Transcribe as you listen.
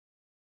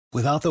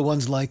Without the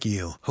ones like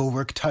you, who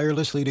work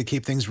tirelessly to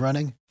keep things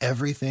running,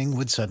 everything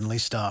would suddenly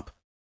stop.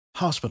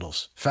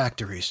 Hospitals,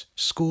 factories,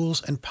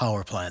 schools, and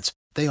power plants,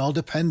 they all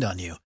depend on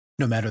you.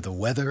 No matter the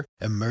weather,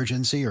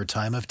 emergency, or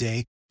time of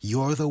day,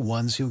 you're the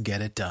ones who get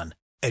it done.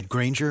 At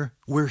Grainger,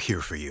 we're here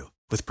for you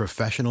with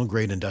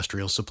professional-grade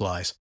industrial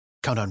supplies.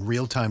 Count on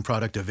real-time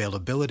product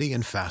availability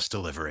and fast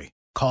delivery.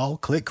 Call,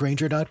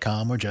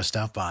 clickgrainger.com, or just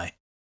stop by.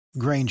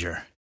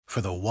 Grainger, for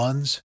the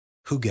ones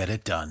who get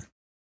it done.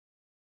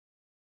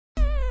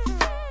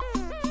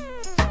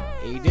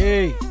 AD.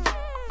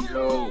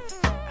 Yo.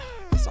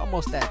 It's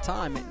almost that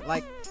time. And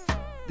like,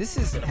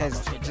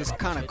 has just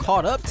kind of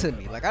caught up to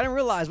me. Like, I didn't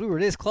realize we were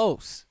this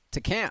close to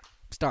camp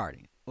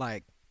starting.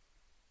 Like,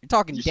 you're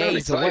talking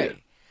days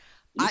away.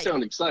 You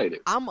sound excited.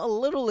 I'm a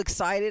little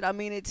excited. I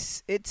mean,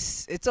 it's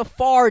a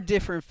far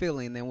different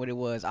feeling than what it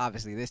was,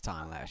 obviously, this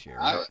time last year.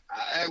 Right?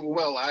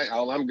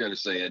 All I'm going to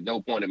say, at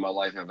no point in my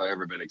life have I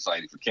ever been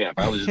excited for camp.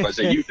 I was just about to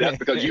say, that's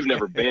because you've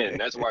never been.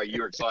 That's why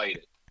you're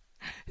excited.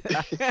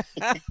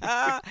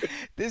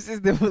 This is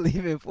the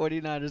Believe in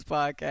 49ers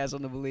podcast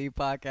on the Believe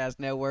Podcast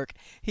Network.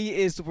 He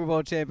is Super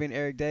Bowl champion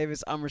Eric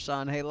Davis. I'm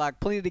Rashawn Haylock.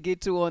 Plenty to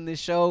get to on this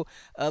show.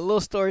 A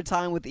little story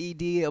time with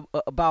ED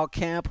about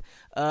camp.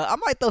 I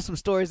might throw some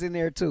stories in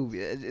there too.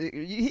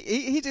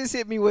 He just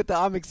hit me with the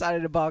I'm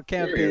excited about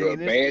camp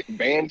thing.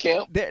 Band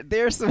camp.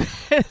 There's some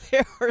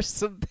there are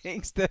some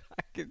things that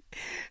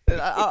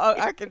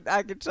I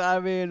can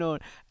chime in on.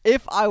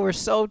 If I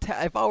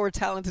were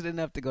talented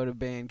enough to go to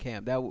band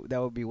camp, that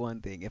would be one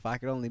thing. If I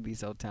could only be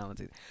so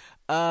talented.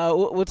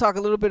 We'll talk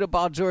a little bit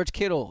about George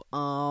Kittle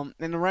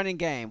in the running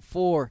game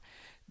for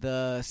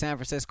the San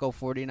Francisco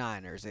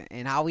 49ers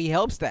and how he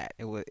helps that.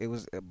 It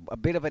was a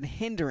bit of a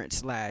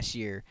hindrance last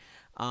year.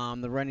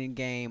 The running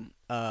game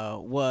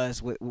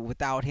was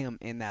without him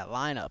in that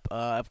lineup,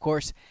 of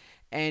course.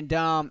 And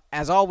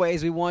as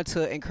always, we want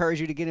to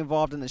encourage you to get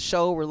involved in the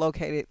show. We're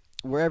located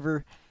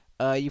wherever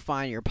you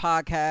find your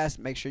podcast.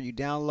 Make sure you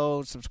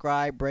download,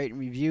 subscribe, rate, and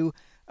review.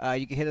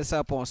 You can hit us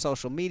up on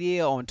social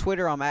media. On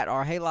Twitter, I'm at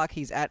 @RHaylock.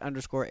 He's at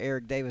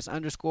 _Eric Davis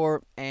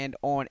 _. And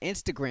on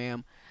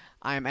Instagram,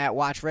 I am at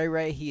Watch Ray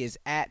Ray. He is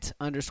at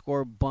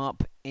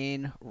 _bump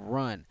in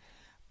run.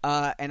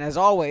 And as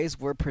always,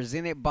 we're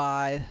presented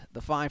by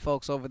the fine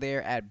folks over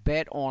there at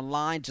Bet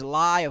Online.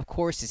 July, of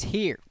course, is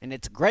here, and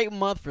it's a great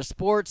month for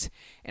sports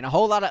and a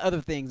whole lot of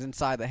other things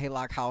inside the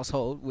Haylock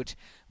household, which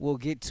we'll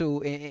get to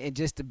in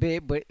just a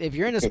bit. But if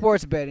you're into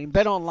sports betting,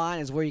 Bet Online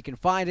is where you can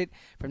find it,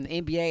 from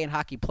the NBA and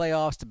hockey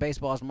playoffs to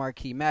baseball's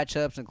marquee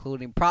matchups,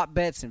 including prop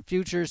bets and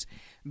futures.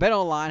 Bet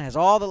Online has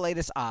all the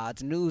latest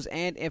odds, news,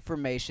 and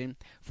information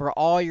for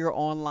all your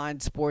online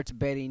sports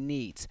betting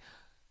needs.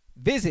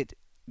 Visit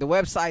the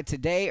website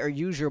today or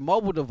use your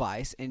mobile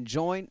device and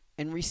join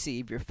and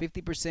receive your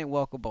 50%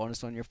 welcome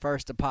bonus on your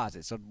first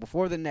deposit. So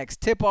before the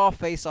next tip-off,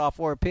 face-off,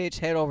 or pitch,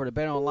 head over to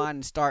Bet Online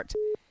and start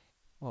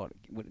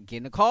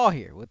getting a call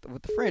here with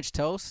the French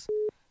toast.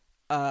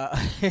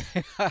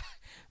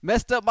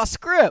 Messed up my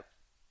script.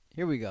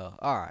 Here we go.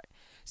 All right.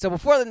 So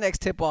before the next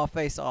tip-off,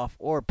 face-off,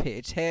 or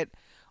pitch, head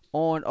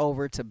on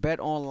over to Bet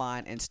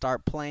Online and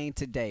start playing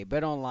today.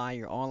 Bet Online,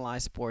 your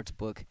online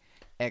sportsbook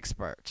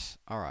experts.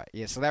 All right.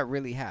 Yeah, so that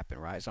really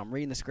happened, right? So I'm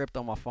reading the script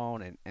on my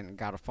phone and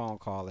got a phone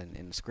call and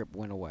the script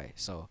went away.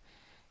 So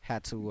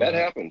had to that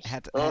happens.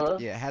 Had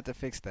to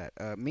fix that.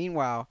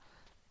 Meanwhile,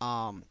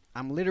 I'm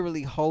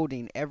literally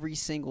holding every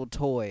single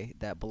toy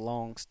that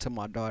belongs to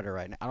my daughter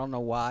right now. I don't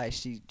know why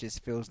she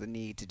just feels the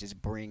need to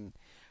just bring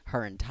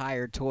her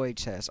entire toy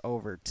chest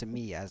over to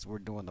me as we're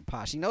doing the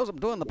pod. She knows I'm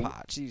doing the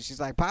pod. She's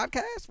like,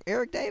 podcast?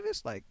 Eric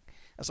Davis? Like,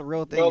 that's a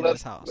real thing in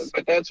this house.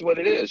 But that's what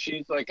it is.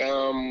 She's like,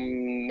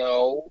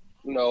 no,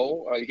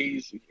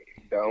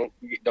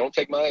 don't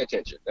take my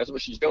attention. That's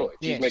what she's doing.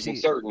 She's making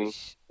certain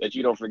that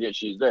you don't forget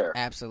she's there.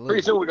 Absolutely.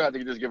 Pretty soon we're going to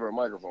have to just give her a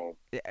microphone.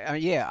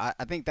 Yeah,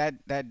 I think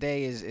that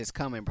day is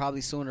coming,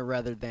 probably sooner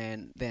rather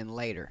than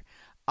later.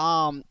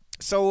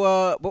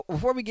 So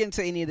before we get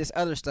into any of this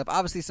other stuff,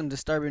 obviously some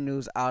disturbing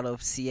news out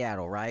of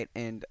Seattle, right?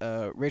 And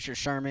Richard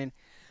Sherman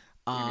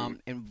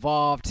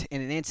involved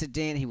in an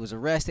incident. He was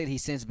arrested.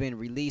 He's since been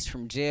released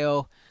from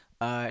jail.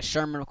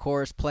 Sherman, of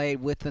course,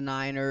 played with the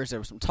Niners. There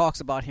were some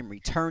talks about him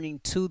returning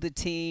to the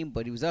team,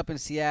 but he was up in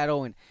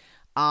Seattle.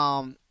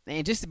 And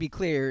just to be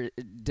clear,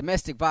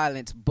 domestic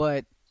violence,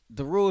 but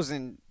the rules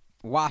in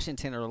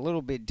Washington are a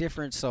little bit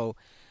different. So,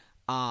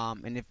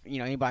 and if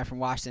anybody from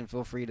Washington,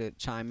 feel free to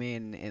chime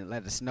in and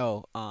let us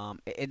know.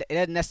 It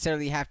doesn't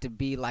necessarily have to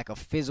be like a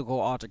physical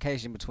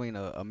altercation between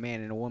a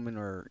man and a woman,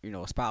 or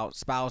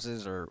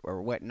spouses or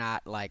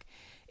whatnot. Like,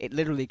 it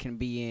literally can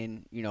be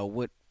in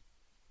what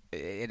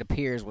it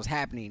appears was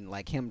happening,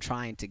 like him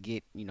trying to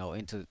get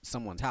into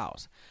someone's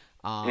house.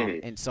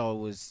 And so it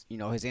was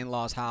his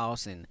in-laws'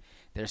 house, and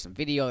there's some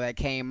video that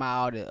came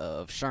out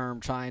of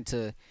Sherm trying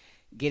to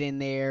get in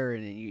there,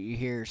 and you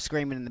hear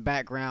screaming in the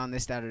background,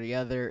 this, that, or the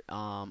other.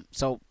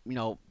 So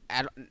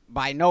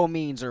by no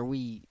means are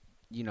we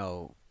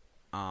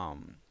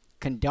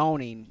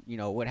condoning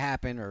what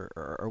happened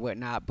or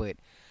whatnot, but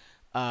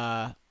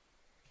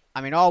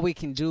I mean, all we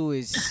can do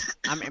is,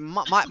 I mean,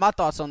 my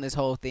thoughts on this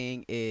whole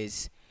thing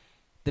is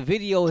the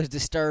video is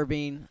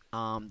disturbing.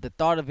 The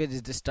thought of it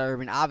is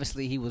disturbing.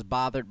 Obviously, he was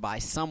bothered by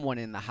someone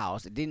in the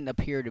house. It didn't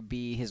appear to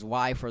be his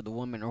wife or the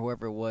woman or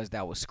whoever it was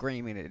that was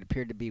screaming. It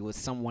appeared to be with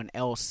someone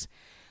else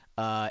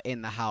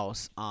in the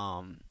house.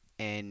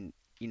 And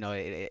you know,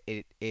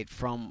 it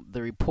from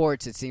the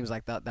reports, it seems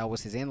like that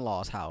was his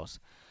in-laws' house.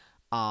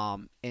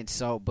 And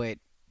so, but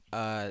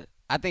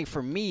I think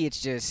for me,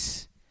 it's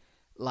just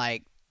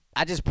like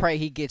I just pray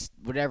he gets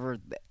whatever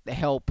the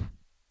help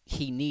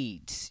he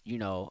needs. You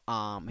know,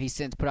 he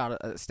since put out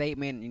a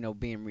statement, you know,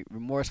 being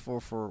remorseful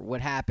for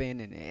what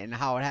happened and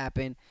how it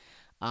happened.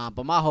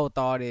 But my whole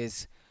thought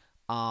is,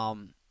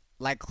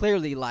 like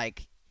clearly,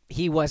 like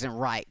he wasn't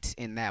right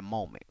in that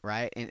moment,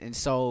 right? And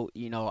so,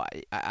 you know,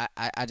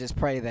 I just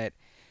pray that,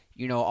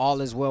 you know,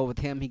 all is well with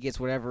him. He gets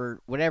whatever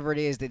it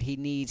is that he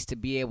needs to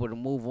be able to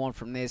move on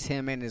from this.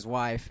 Him and his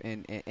wife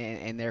and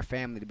their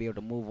family to be able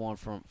to move on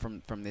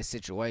from this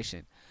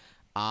situation.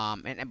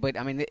 But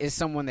I mean, it's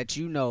someone that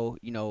you know,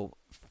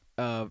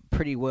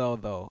 pretty well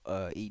though,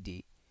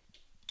 Ed.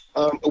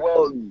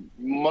 Well,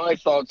 my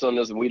thoughts on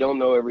this: we don't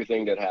know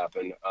everything that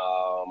happened.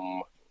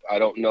 I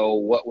don't know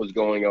what was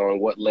going on,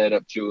 what led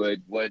up to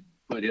it, what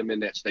put him in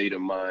that state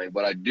of mind.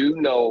 But I do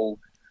know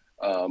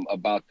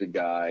about the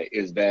guy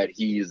is that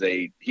he's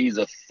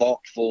a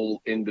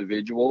thoughtful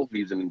individual.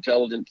 He's an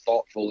intelligent,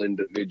 thoughtful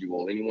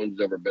individual. Anyone who's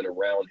ever been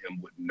around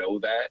him would know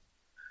that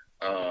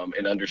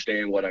and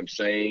understand what I'm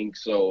saying.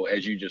 So,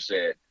 as you just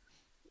said,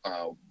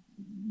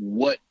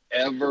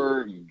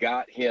 whatever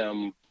got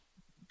him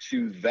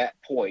to that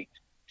point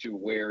to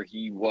where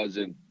he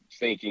wasn't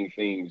thinking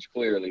things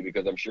clearly,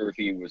 because I'm sure if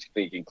he was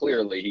thinking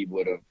clearly, he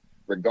would have,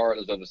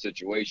 regardless of the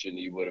situation,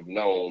 he would have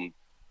known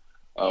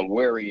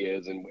where he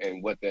is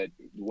and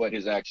what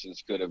his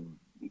actions could have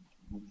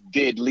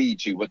did lead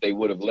to, what they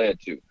would have led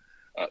to.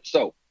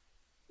 So,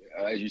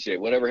 as you said,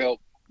 whatever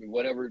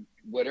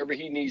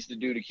he needs to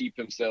do to keep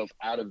himself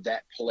out of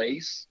that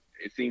place,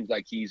 it seems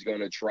like he's going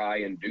to try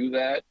and do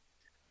that.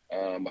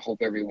 I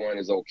hope everyone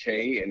is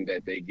okay and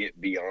that they get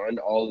beyond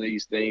all of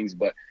these things,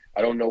 but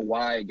I don't know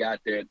why it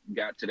got to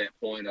that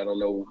point. I don't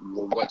know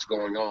what's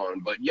going on,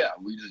 but yeah,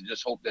 we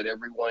just hope that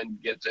everyone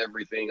gets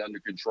everything under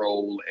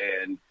control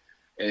and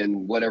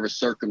whatever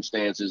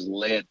circumstances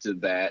led to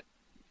that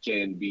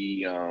can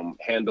be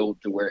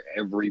handled to where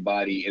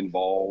everybody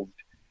involved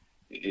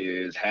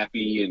is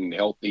happy and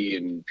healthy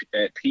and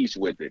at peace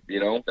with it. You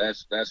know,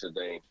 that's the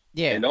thing.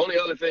 Yeah. And the only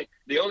other thing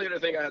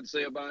I have to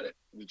say about it,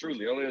 truly,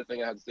 the only other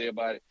thing I have to say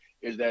about it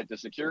is that the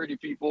security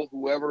people,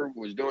 whoever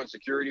was doing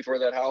security for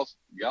that house,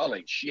 y'all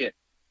ain't shit.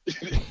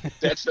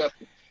 That stuff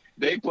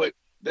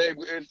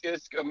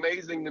it's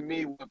amazing to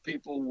me what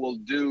people will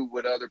do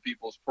with other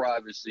people's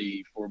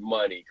privacy for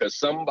money, because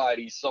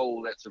somebody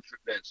sold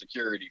that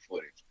security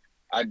footage.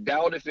 I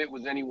doubt if it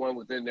was anyone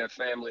within their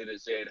family that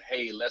said,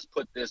 "Hey, let's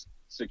put this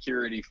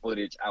security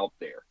footage out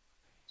there."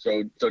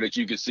 So that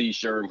you could see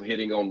Sherm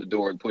hitting on the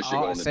door and pushing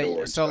on the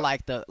door. So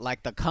like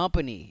the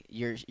company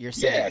you're saying.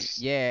 Yes.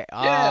 Yeah.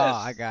 Oh, yes.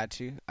 I got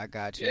you.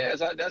 Yes,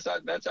 that's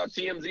how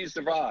TMZ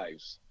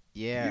survives.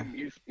 Yeah.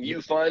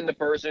 You find the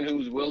person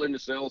who's willing to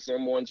sell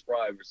someone's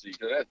privacy.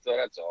 So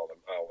that's all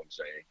I'm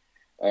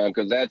saying.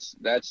 Because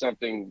that's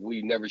something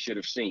we never should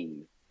have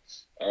seen.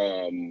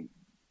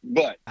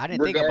 But I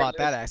didn't think about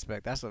that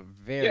aspect. That's a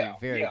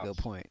very good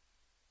point.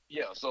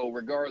 Yeah. So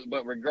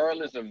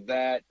regardless of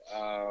that,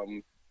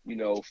 you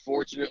know,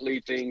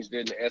 fortunately things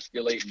didn't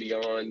escalate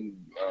beyond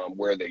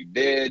where they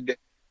did.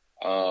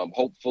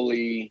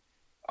 Hopefully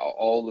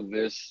all of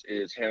this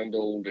is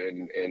handled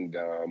and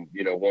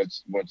you know,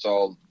 once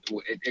all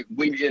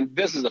and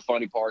this is the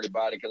funny part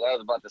about it, because I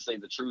was about to say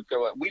the truth.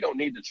 We don't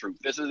need the truth.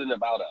 This isn't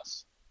about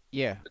us.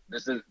 Yeah.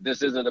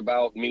 This isn't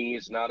about me.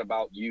 It's not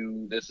about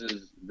you. This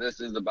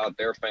is about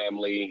their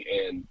family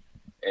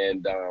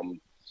and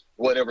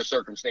whatever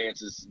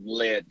circumstances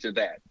led to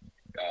that.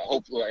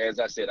 Hopefully, as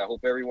I said, I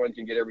hope everyone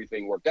can get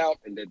everything worked out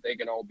and that they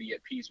can all be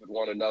at peace with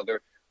one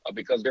another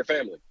because they're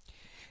family.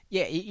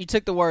 Yeah, you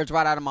took the words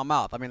right out of my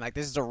mouth. I mean, like,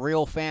 this is a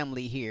real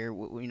family here,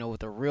 you know,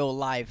 with a real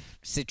life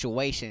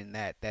situation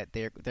that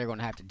they're going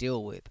to have to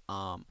deal with,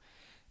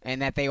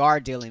 and that they are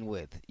dealing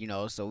with, you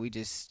know. So we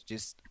just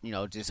you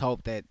know, just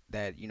hope that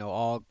you know,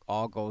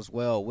 all goes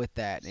well with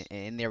that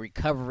in their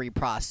recovery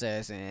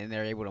process, and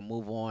they're able to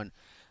move on.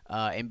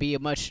 And be a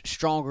much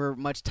stronger,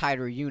 much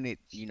tighter unit,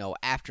 you know,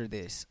 after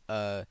this.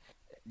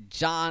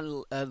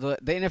 John, the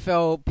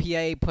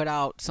NFLPA put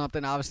out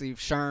something. Obviously,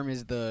 Sherm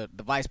is the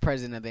vice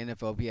president of the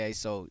NFLPA,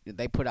 so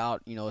they put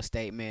out, you know, a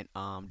statement.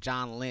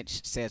 John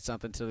Lynch said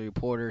something to the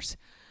reporters,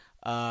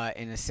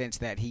 in a sense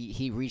that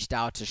he reached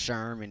out to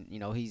Sherm, and you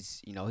know,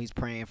 he's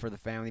praying for the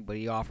family, but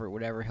he offered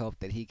whatever help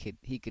that he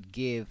could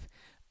give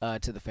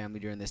to the family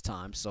during this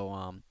time.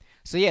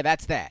 So yeah,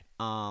 that's that.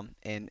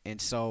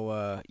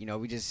 So you know,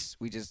 we just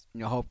you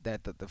know, hope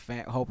that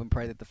hope and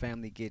pray that the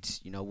family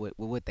gets, you know,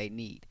 what they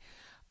need.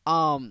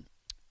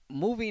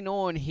 Moving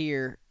on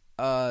here.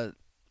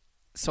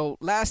 So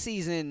last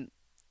season,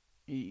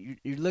 you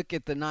look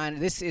at the nine.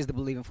 This is the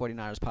Believe in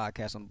 49ers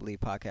podcast on the Believe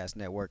Podcast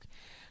Network,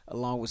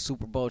 along with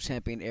Super Bowl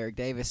champion Eric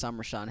Davis. I'm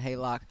Rashawn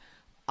Haylock.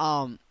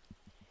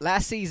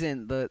 Last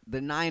season the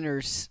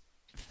Niners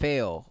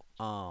fell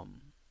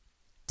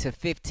to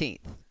 15th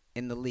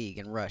in the league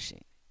in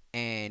rushing,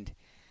 and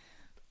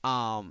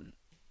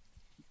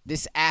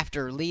this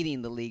after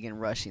leading the league in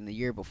rushing the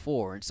year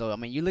before. And so, I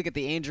mean, you look at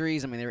the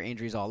injuries. I mean, there are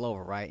injuries all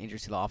over, right?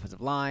 Injuries to the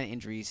offensive line,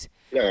 injuries,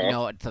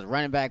 to the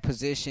running back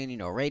position.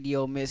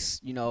 Radio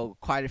missed,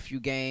 quite a few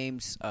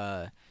games.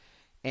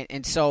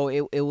 And so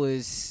it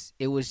was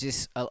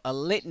just a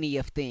litany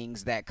of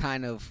things that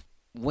kind of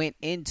went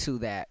into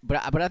that.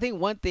 But I think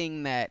one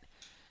thing that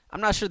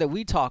I'm not sure that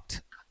we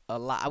talked a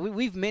lot.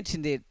 We've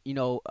mentioned it.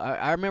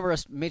 I remember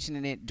us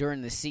mentioning it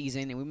during the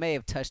season, and we may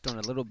have touched on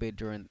it a little bit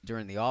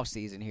during the off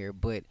season here.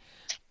 But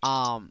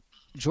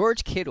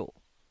George Kittle,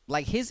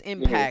 like his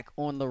impact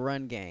on the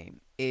run game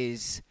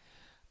is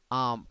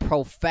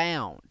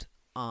profound.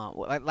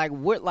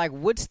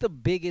 What's the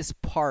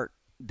biggest part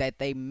that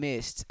they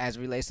missed as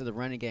it relates to the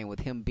running game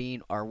with him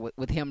being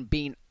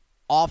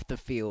off the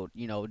field,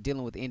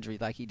 dealing with injury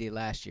like he did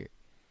last year?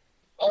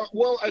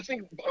 Well, I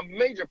think a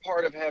major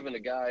part of having a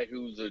guy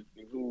who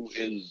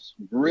is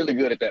really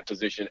good at that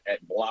position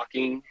at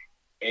blocking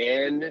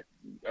and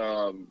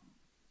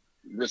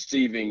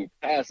receiving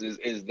passes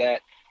is that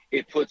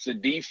it puts the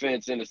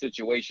defense in a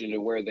situation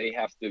where they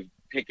have to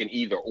pick an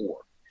either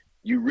or.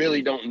 You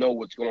really don't know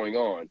what's going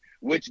on,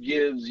 which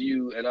gives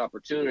you an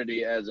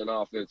opportunity as an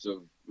offensive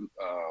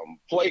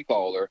play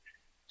caller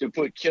to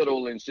put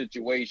Kittle in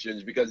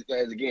situations because,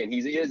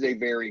 he is a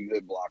very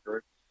good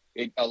blocker.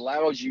 It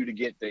allows you to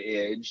get the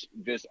edge.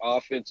 This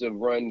offensive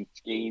run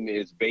scheme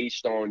is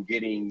based on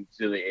getting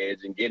to the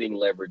edge and getting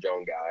leverage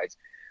on guys.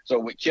 So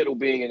with Kittle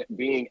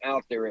being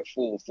out there at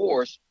full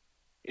force,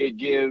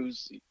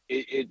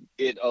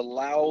 it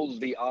allows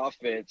the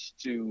offense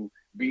to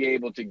be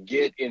able to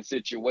get in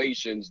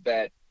situations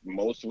that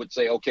most would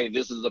say, okay,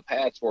 this is a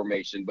pass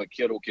formation, but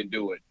Kittle can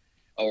do it.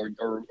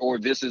 Or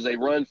this is a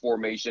run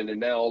formation, and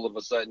now all of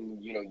a sudden,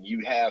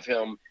 you have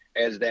him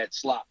as that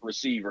slot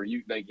receiver.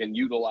 They can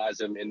utilize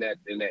him in that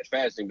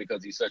fashion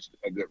because he's such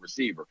a good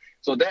receiver.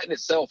 So that in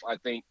itself, I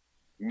think,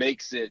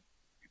 makes the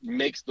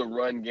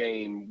run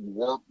game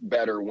work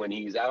better when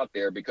he's out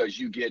there because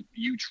you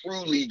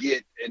truly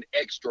get an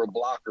extra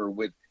blocker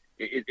with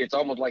it. It's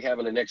almost like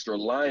having an extra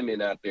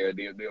lineman out there,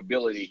 the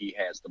ability he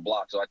has to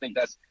block. So I think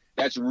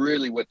that's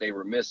really what they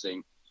were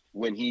missing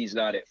when he's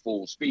not at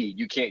full speed.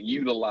 You can't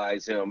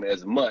utilize him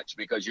as much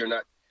because you're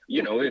not,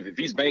 if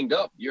he's banged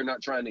up, you're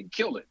not trying to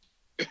kill him.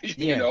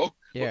 Yeah.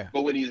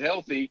 But when he's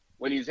healthy,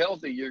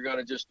 you're going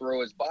to just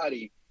throw his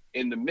body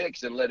in the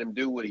mix and let him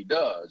do what he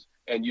does,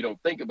 and you don't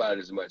think about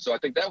it as much. So I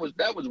think that was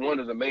one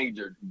of the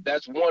major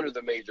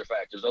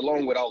factors,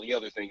 along with all the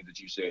other things that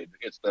you said.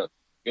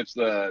 It's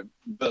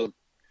the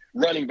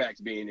running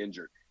backs being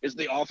injured. It's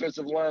the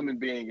offensive lineman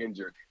being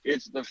injured.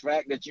 It's the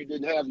fact that you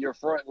didn't have your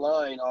front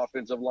line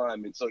offensive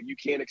lineman, so you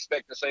can't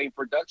expect the same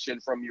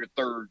production from your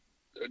third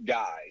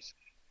guys.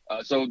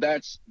 So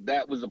that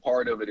was a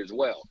part of it as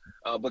well.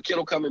 But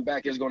Kittle coming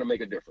back is going to make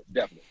a difference,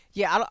 definitely.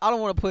 Yeah, I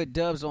don't want to put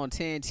dubs on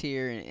tens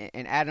here.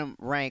 And Adam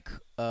Rank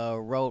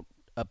wrote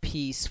a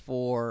piece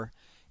for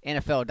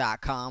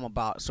NFL.com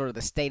about sort of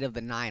the state of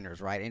the Niners,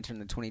 right, entering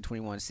the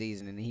 2021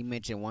 season. And he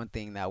mentioned one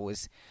thing that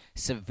was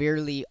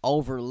severely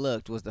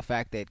overlooked was the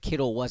fact that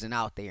Kittle wasn't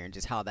out there and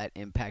just how that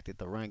impacted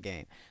the run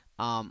game.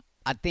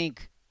 I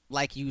think,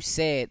 like you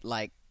said,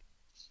 like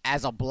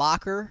as a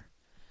blocker,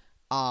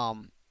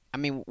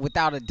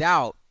 without a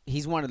doubt,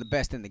 he's one of the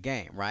best in the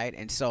game, right?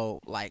 And so,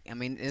 this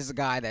is a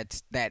guy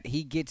that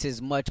he gets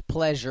as much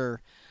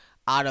pleasure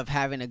out of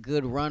having a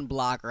good run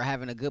block or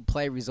having a good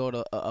play result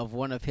of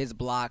one of his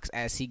blocks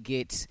as he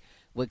gets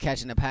with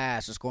catching a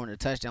pass or scoring a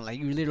touchdown. Like,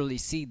 you literally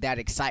see that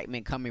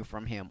excitement coming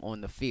from him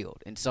on the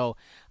field. And so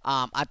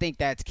I think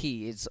that's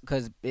key. It's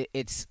because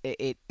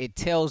it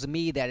tells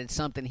me that it's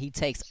something he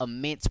takes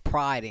immense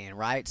pride in,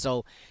 right?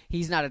 So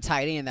he's not a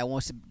tight end that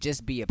wants to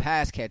just be a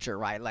pass catcher,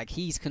 right? Like,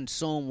 he's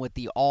consumed with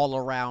the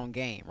all-around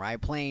game,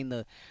 right? Playing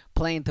the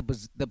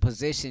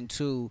position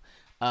to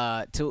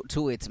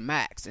its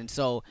max. And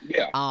so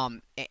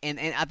and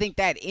I think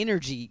that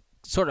energy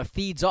sort of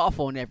feeds off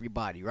on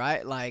everybody,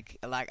 right? Like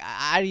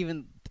I'd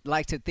even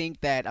like to think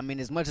that,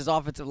 as much as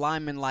offensive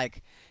linemen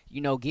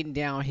getting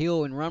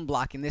downhill and run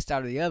blocking this,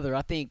 that, or the other,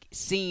 I think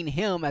seeing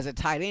him as a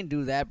tight end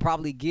do that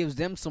probably gives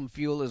them some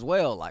fuel as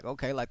well. Like,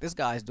 okay, like this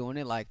guy's doing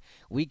it, like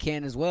we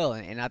can as well.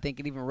 And I think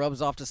it even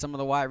rubs off to some of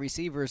the wide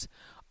receivers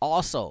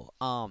also.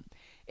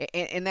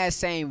 In that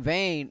same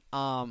vein,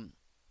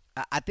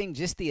 I think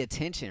just the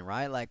attention,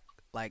 right? Like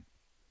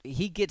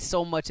he gets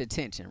so much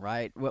attention,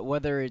 right?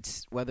 Whether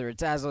it's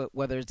as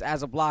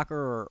a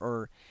blocker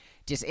or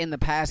just in the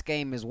pass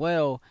game as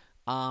well.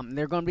 There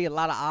are going to be a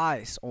lot of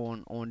eyes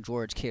on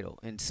George Kittle,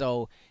 and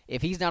so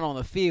if he's not on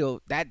the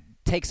field, that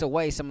takes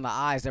away some of the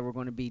eyes that were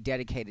going to be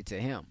dedicated to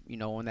him,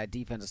 on that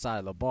defensive side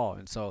of the ball.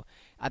 And so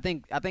I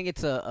think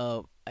it's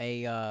a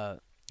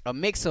a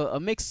mix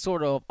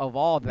sort of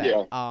all that.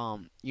 Yeah.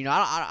 You know,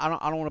 I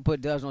don't want to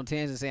put dubs on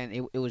tens and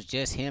saying it was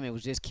just him, it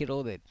was just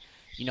Kittle that,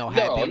 you know,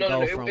 had No, them no, no,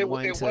 no. go It, from it,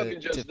 one it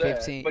wasn't to just that.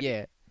 15. But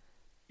Yeah,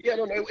 yeah,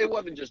 no, no, it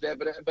wasn't just that.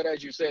 But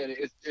as you said,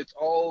 it's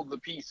all the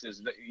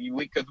pieces that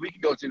because we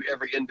could go to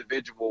every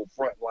individual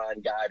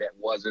frontline guy that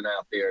wasn't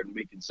out there, and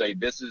we can say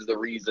this is the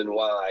reason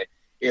why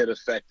it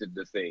affected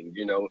the thing.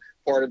 You know,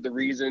 part of the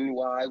reason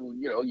why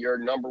your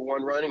number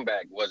one running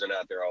back wasn't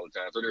out there all the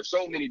time. So there's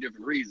so many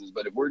different reasons.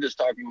 But if we're just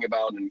talking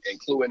about and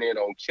cluing in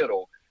on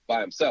Kittle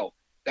by himself,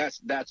 that's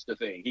the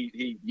thing.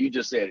 You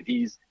just said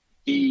it.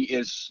 He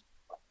is.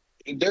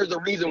 There's a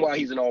reason why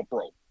he's an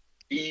All-Pro.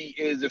 He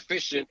is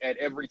efficient at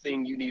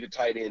everything you need a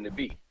tight end to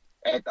be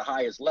at the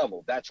highest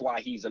level. That's why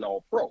he's an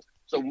All-Pro.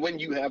 So when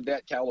you have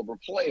that caliber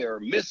player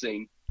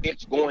missing,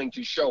 it's going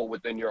to show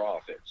within your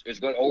offense. It's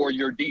going or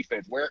your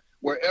defense,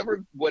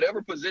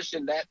 whatever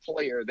position that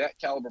player, that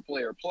caliber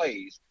player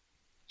plays.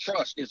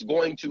 Trust is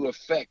going to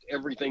affect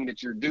everything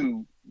that you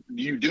do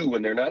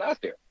when they're not out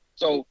there.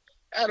 So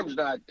Adams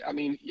not. I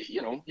mean,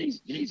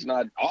 he's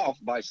not off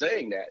by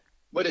saying that,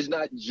 but it's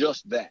not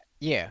just that.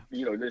 yeah.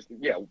 We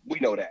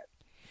know that.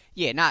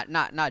 Yeah,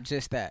 not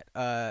just that.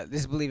 This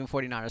is Believe in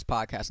 49ers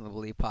podcast on the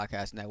Believe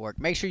Podcast Network.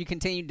 Make sure you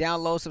continue to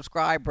download,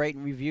 subscribe, rate,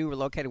 and review. We're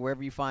located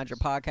wherever you find your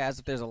podcast.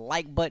 If there's a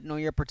like button on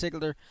your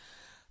particular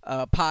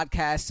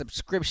podcast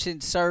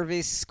subscription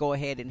service, go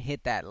ahead and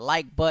hit that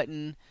like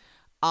button.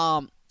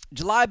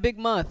 July, big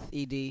month,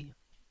 ED.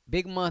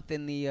 Big month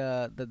in the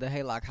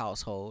Haylock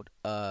household.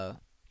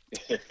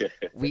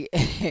 We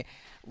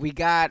we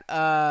got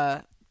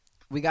our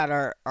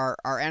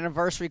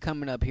anniversary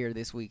coming up here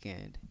this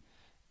weekend.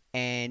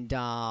 And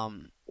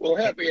well,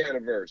 happy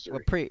anniversary.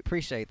 Well,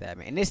 appreciate that,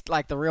 man. And this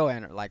like the real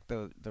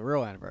the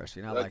real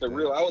anniversary, not like the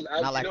real. I was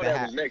not like that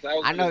the was next.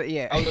 I know,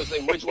 yeah. I was gonna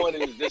say which one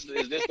is this?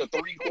 Is this the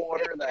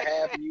 3/4 and the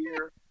half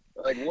year?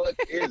 Like what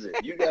is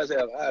it? You guys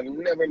have. I've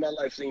never in my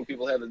life seen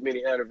people have as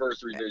many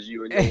anniversaries as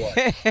you and your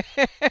wife.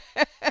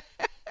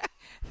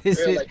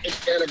 Like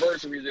 8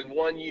 anniversaries in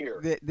 1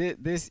 year.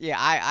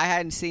 I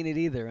hadn't seen it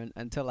either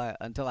until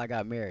I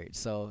got married.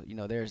 So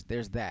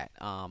there's that.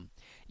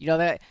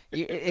 That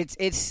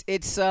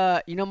it's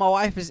my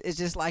wife is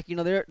just like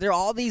there are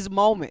all these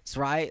moments,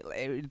 right,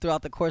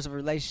 throughout the course of a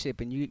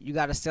relationship, and you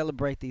got to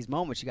celebrate these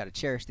moments. You got to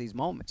cherish these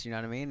moments. You know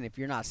what I mean? And if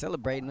you're not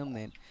celebrating them,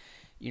 then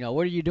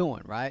what are you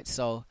doing, right?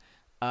 So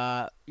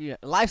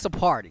life's a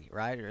party,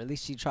 right? Or at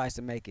least she tries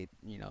to make it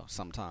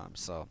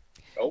sometimes. So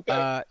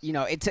okay.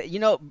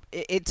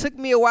 It took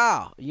me a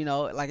while.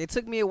 It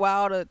took me a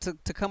while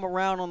to come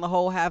around on the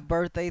whole half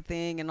birthday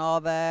thing and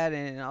all that,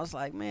 and I was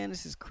like, man,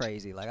 this is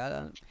crazy.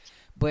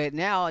 But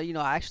now,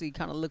 I actually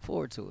kind of look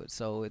forward to it.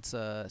 So it's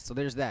so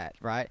there's that,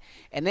 right?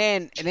 And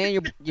then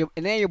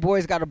your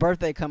boy's got a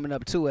birthday coming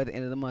up too at the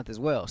end of the month as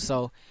well.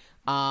 So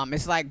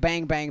it's like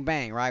bang bang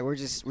bang, right? We're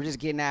just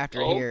getting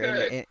after it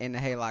here in the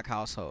Haylock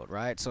household,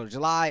 right? So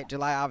July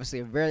obviously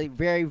a very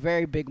very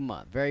very big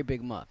month, very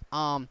big month.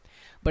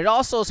 But it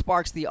also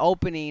sparks the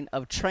opening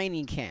of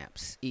training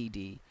camps,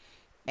 ED.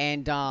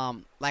 And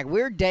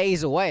we're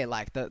days away.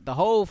 Like the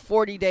whole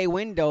 40-day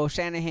window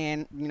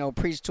Shanahan,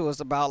 preached to us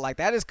about,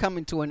 that is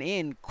coming to an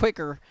end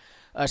quicker,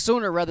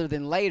 sooner rather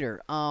than later.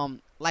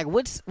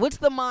 What's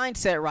the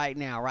mindset right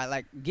now, right?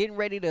 Like getting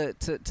ready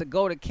to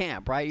go to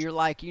camp, right?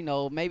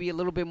 You're maybe a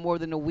little bit more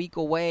than a week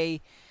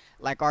away.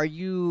 Are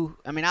you?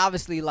 I mean,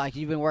 obviously,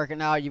 you've been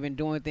working out, you've been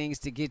doing things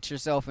to get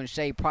yourself in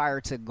shape prior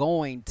to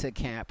going to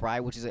camp, right?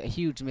 Which is a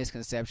huge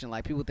misconception.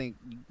 People think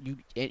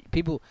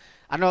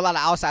I know a lot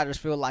of outsiders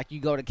feel like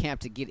you go to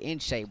camp to get in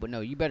shape, but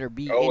no, you better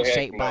be in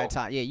shape by the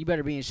time. Yeah, you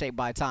better be in shape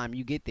by the time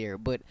you get there.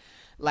 But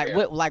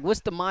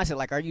what's the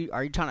mindset?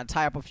 Are you trying to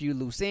tie up a few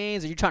loose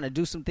ends? Are you trying to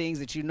do some things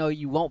that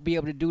you won't be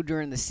able to do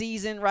during the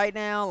season right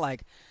now?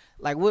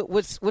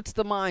 What's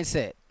the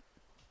mindset?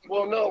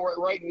 Well, no,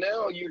 right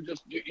now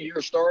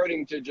you're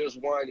starting to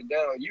just wind it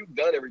down. You've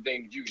done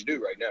everything that you can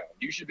do right now.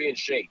 You should be in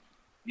shape.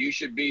 You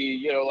should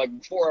be,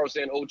 before I was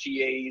saying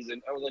OTAs,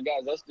 and I was like,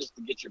 guys, that's just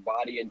to get your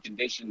body in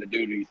condition to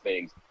do these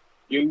things.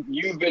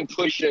 You've been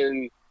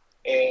pushing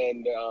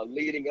and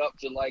leading up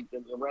to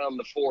around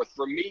the 4th.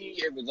 For me,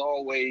 it was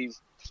always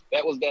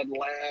that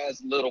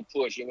last little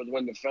push. It was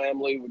when the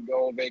family would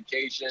go on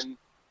vacation.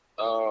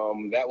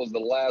 That was the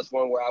last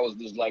one where I was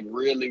just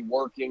really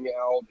working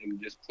out and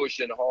just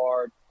pushing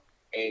hard.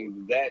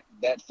 And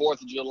that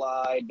 4th of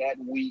July, that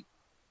week,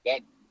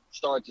 that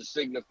started to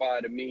signify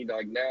to me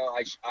now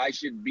I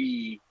should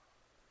be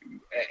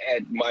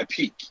at my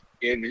peak.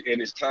 And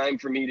it's time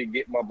for me to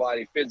get my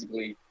body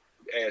physically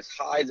as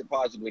high as it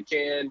possibly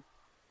can.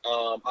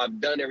 I've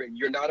done everything.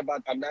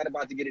 I'm not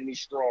about to get any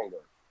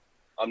stronger.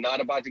 I'm not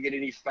about to get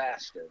any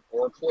faster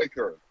or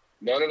quicker.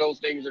 None of those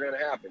things are going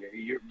to happen.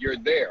 You're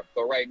there.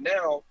 But right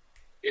now,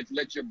 it's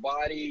let your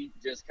body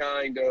just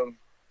kind of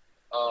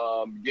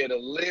get a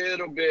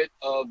little bit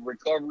of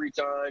recovery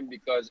time,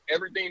 because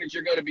everything that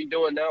you're going to be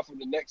doing now for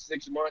the next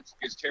 6 months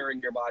is tearing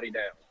your body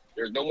down.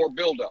 There's no more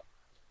buildup.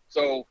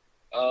 So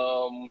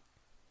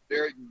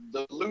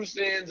the loose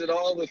ends and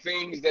all the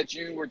things that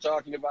you were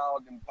talking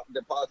about and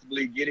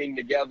possibly getting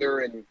together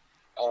and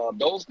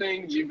those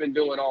things you've been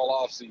doing all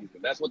off season.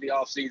 That's what the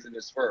off season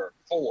is for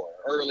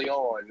early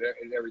on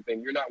and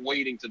everything. You're not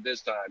waiting to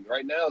this time.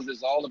 Right now,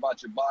 it's all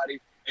about your body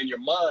and your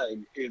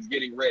mind is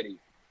getting ready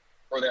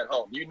for that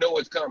hump. You know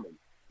it's coming.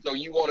 So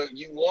you want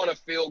to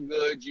feel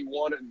good. You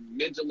want to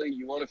mentally,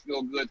 you want to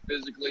feel good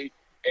physically.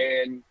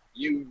 And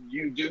you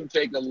do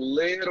take a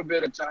little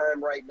bit of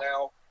time right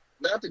now,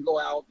 not to go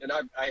out. And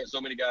I had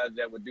so many guys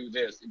that would do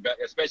this,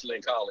 especially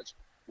in college,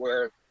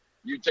 where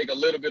you take a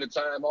little bit of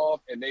time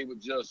off and they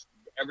would just,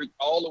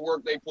 all the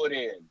work they put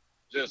in,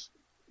 just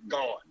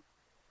gone.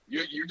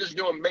 You're just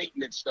doing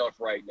maintenance stuff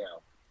right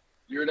now.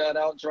 You're not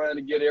out trying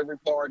to get every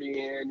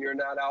party in. You're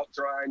not out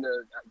trying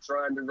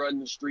to run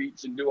the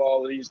streets and do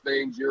all of these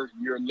things. You're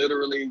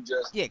literally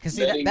just because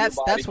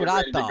that's what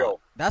I thought.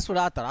 That's what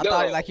I thought. I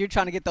thought like you're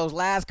trying to get those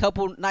last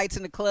couple nights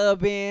in the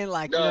club in,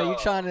 like you're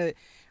trying to,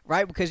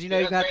 right? Because you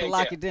have to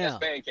lock it down.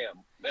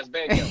 That's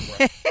band camp,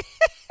 bro.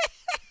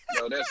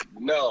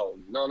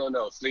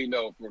 No. See,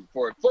 no,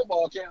 for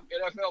football camp,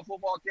 NFL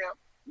football camp,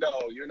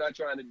 no, you're not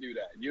trying to do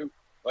that. You,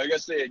 like I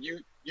said,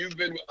 you've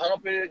been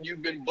humping it,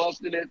 you've been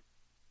busting it.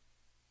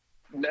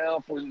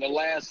 Now for the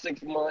last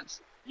 6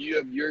 months,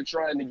 you're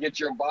trying to get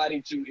your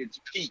body to its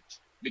peak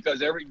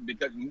because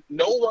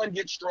no one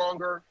gets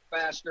stronger,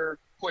 faster,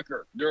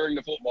 quicker during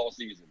the football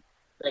season.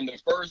 From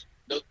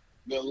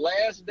the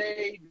last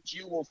day that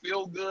you will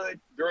feel good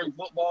during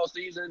football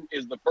season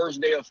is the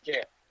first day of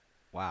camp.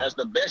 Wow. That's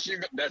the best you're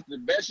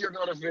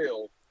gonna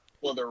feel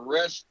for the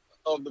rest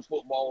of the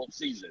football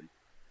season.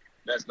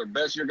 That's the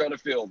best you're gonna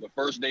feel the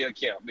first day of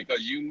camp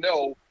because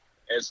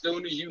as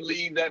soon as you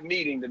leave that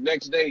meeting, the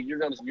next day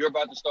you're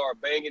about to start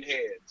banging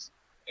heads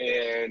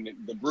and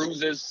the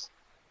bruises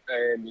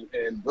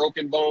and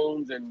broken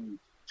bones and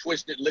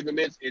twisted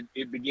ligaments.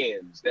 It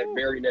begins that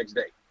very next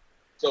day.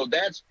 So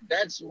that's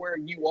where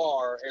you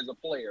are as a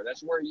player.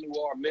 That's where you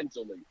are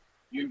mentally.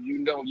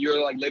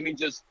 You're like, let me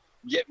just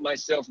get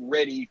myself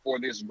ready for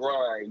this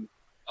grind.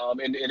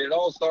 And it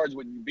all starts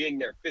with you being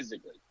there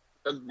physically.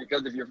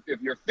 Because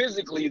if you're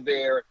physically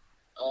there,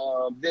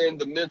 then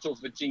the mental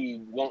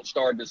fatigue won't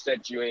start to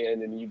set you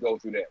in and you go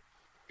through that.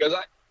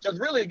 Because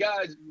really,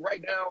 guys,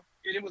 right now,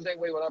 it was that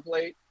way when I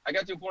played. I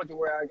got to a point to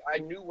where I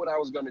knew what I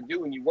was going to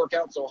do, and you work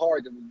out so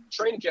hard that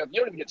training camp, you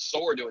don't even get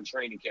sore doing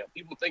training camp.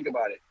 People think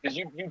about it because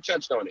you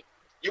touched on it.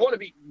 I want to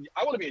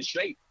be in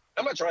shape.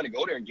 I'm not trying to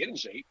go there and get in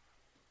shape.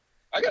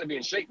 I got to be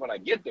in shape when I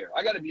get there.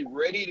 I got to be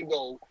ready to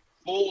go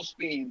full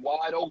speed,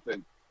 wide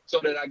open, so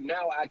that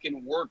I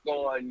can work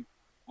on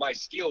my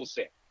skill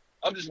set.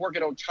 I'm just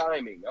working on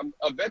timing. I'm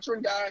a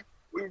veteran guy.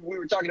 We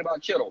were talking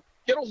about Kittle.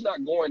 Kittle's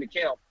not going to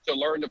camp to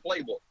learn the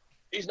playbook.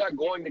 He's not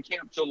going to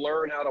camp to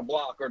learn how to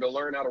block or to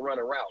learn how to run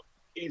a route.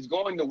 He's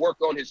going to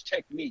work on his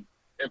technique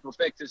and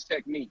perfect his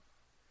technique,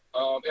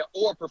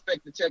 or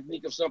perfect the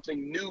technique of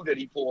something new that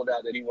he pulled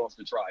out that he wants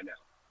to try now.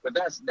 But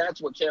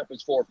that's what camp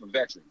is for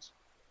veterans.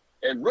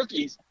 And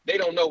rookies, they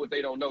don't know what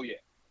they don't know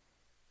yet.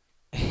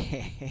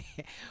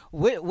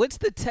 What's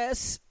the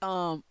test?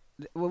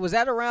 Was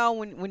that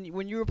around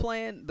when you were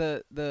playing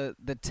the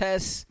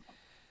test?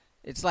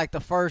 It's like the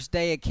first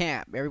day of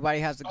camp. Everybody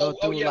has to go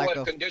through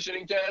a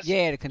conditioning test.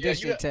 Yeah, the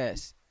conditioning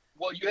test.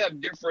 Well, you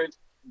have different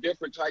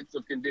types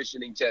of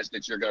conditioning tests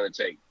that you're going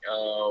to take.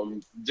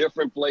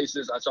 Different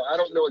places. So I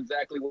don't know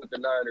exactly what the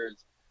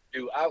Niners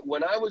do.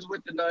 When I was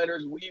with the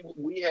Niners,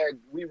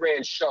 we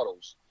ran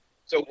shuttles.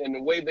 So in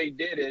the way they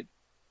did it,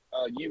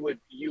 you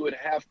would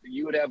have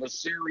a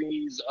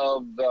series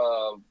of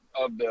the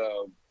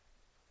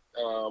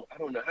I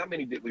don't know how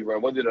many did we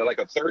run. Was it like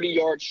a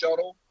 30-yard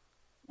shuttle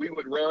we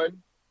would run?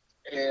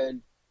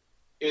 And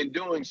in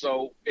doing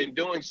so, you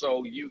would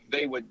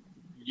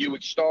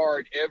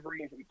start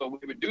so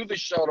we would do the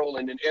shuttle,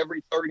 and then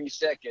every 30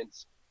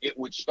 seconds it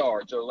would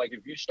start. So like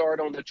if you start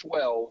on the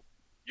 12,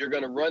 you're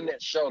going to run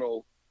that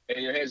shuttle,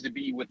 and it has to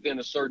be within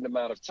a certain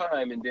amount of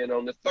time. And then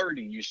on the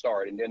 30 you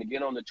start, and then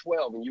again on the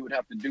 12, and you would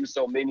have to do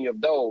so many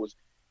of those.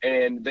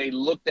 And they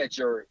looked at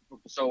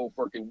so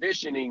for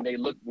conditioning, they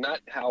looked not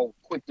how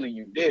quickly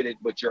you did it,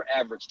 but your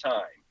average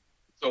time.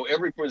 So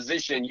every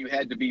position you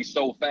had to be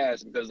so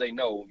fast because they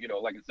know,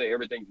 like I say,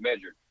 everything's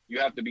measured. You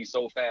have to be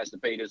so fast to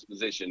play this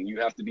position. You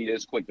have to be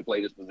this quick to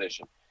play this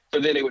position. So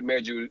then they would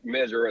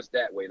measure us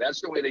that way.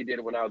 That's the way they did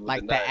it when I was with the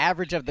Niners. Like the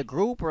average of the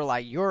group or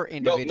like your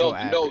individual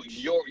average?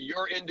 No,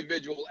 your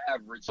individual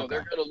average. So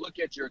They're going to look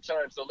at your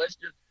time. So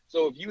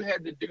so if you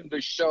had to do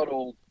the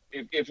shuttle,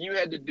 if you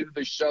had to do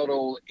the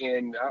shuttle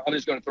in, I'm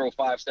just going to throw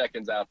 5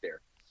 seconds out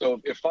there. So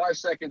if 5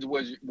 seconds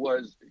was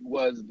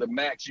the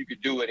max you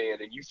could do it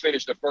in, and you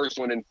finished the first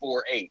one in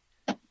 4.8.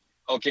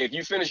 Okay, if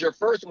you finish your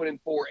first one in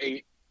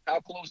 4.8,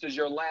 how close is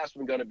your last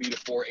one going to be to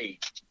 4.8?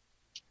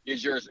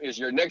 Is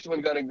your next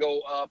one going to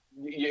go up?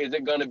 Is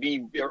it going to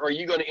be? Are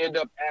you going to end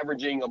up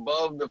averaging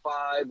above the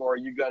 5, or are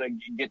you going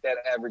to get that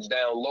average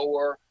down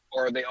lower,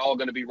 or are they all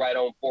going to be right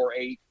on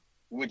 4.8,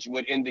 which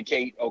would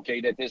indicate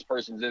that this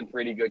person's in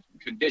pretty good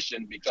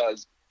condition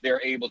because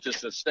they're able to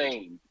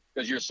sustain?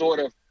 Because you're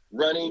sort of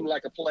running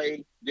like a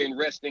play, then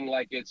resting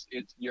like it's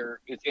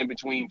in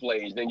between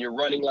plays. Then you're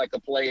running like a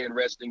play and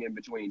resting in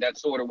between.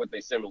 That's sort of what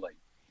they simulate.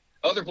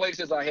 Other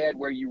places I had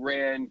where you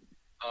ran,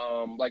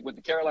 like with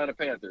the Carolina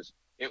Panthers,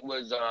 it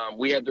was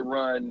we had to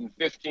run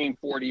 15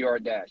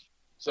 40-yard dash.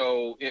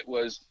 So it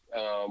was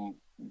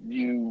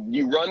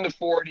you run the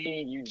 40,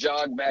 you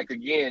jog back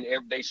again.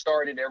 They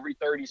started every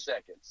 30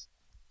 seconds.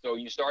 So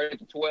you start at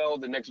the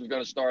 12, the next one's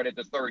going to start at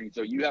the 30.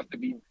 So you have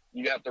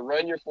to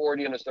run your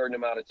 40 in a certain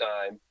amount of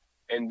time,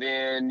 and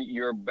then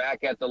you're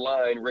back at the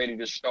line ready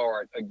to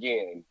start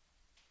again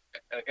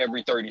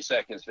every 30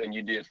 seconds, and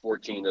you did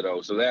 14 of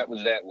those. So that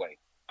was that way.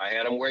 I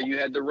had them where you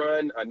had to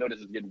run. I know this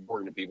is getting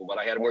boring to people, but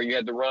I had them where you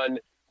had to run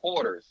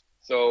quarters.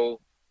 So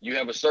you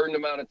have a certain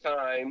amount of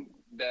time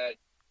that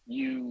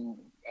you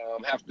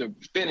have to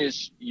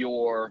finish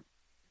your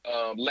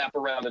lap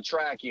around the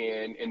track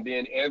in, and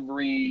then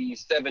every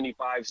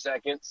 75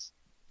 seconds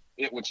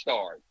it would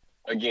start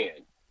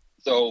again.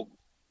 So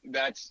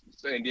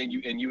and then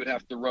you would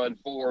have to run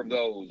 4 of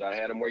those. I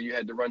had them where you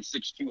had to run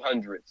 6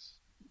 200s,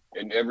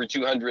 and every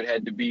 200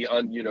 had to be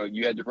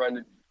you had to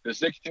run the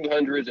 6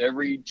 200s.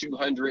 Every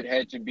 200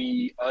 had to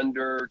be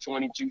under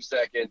 22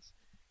 seconds,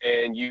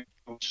 and you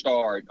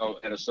start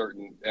at a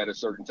certain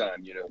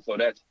time.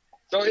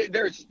 So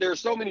there's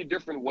so many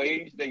different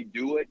ways they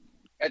do it.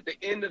 At the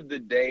end of the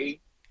day,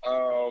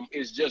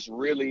 it's just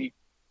really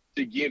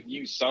to give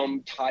you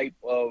some type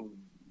of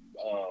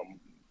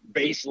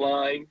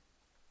baseline.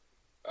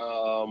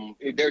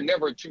 They're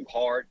never too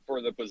hard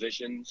for the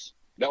positions.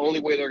 The only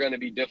way they're going to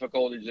be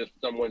difficult is if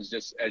someone's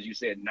just, as you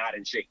said, not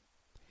in shape.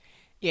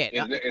 Yeah,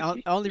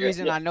 the only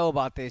reason I know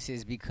about this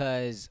is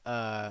because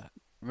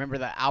remember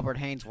the Albert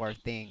Hainsworth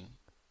thing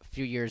a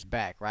few years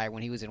back, right,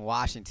 when he was in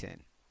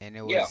Washington, and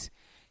it was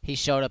he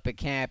showed up at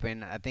camp,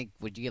 and I think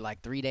would you get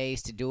like 3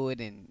 days to do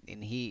it, and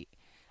he,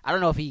 I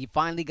don't know if he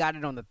finally got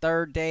it on the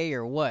 3rd day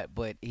or what,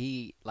 but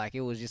it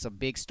was just a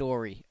big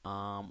story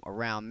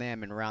around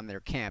them and around their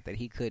camp that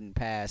he couldn't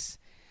pass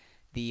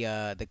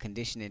the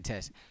conditioning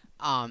test.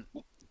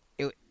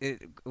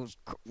 It was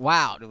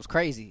wild. It was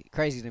crazy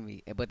to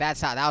me. But that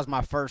was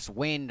my first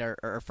win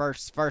or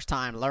first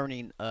time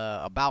learning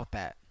about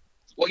that.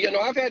 Well,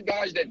 I've had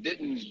guys that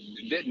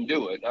didn't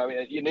do it. I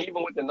mean,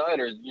 even with the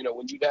Niners,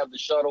 when you'd have the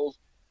shuttles,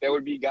 there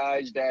would be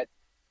guys that,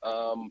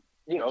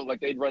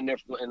 like they'd run there,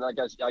 and like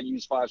I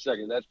used 5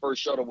 seconds. That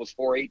first shuttle was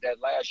 4.8. That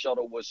last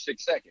shuttle was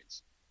 6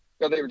 seconds.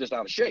 Because they were just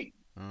out of shape.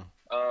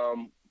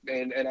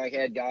 And I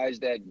had guys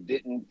that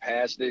didn't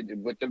pass it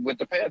with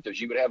the Panthers.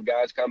 You would have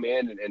guys come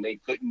in and they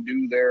couldn't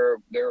do their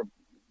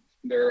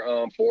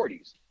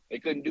 40s. They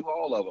couldn't do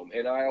all of them.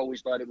 And I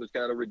always thought it was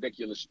kind of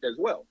ridiculous as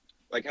well.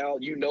 Like how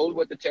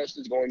what the test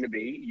is going to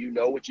be,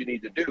 what you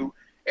need to do.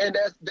 And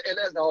that's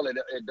all it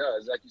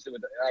does. Like you said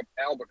with the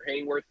Albert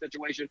Hainsworth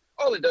situation,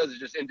 all it does is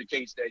just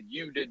indicates that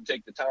you didn't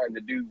take the time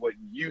to do what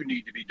you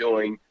need to be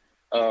doing,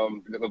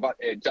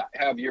 and to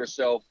have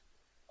yourself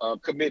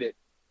committed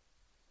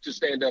to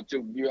stand up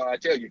to, I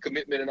tell you,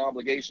 commitment and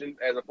obligation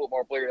as a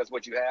football player, that's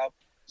what you have.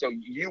 So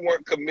you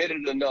weren't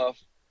committed enough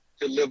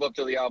to live up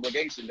to the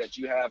obligation that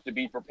you have to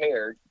be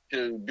prepared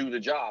to do the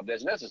job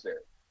that's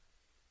necessary.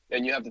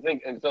 And you have to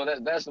think, and so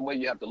that's the way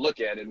you have to look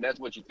at it, and that's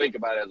what you think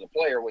about as a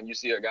player when you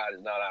see a guy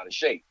that's not out of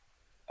shape.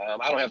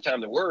 I don't have time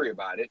to worry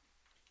about it,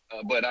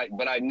 but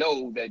I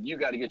know that you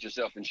got to get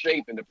yourself in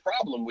shape. And the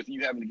problem with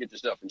you having to get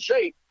yourself in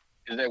shape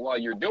is that while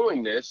you're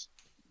doing this,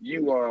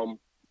 you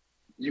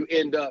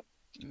end up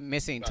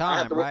missing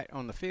time, right,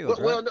 on the field.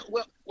 Well,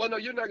 no,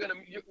 you're not gonna.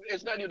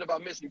 It's not even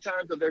about missing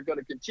time because they're going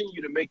to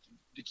continue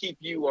to keep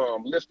you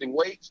lifting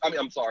weights.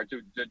 I'm sorry,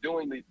 to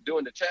doing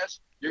the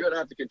test. You're going to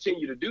have to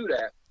continue to do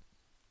that.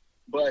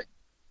 But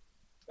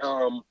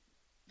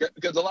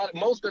because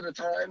most of the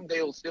time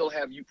they'll still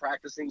have you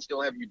practicing,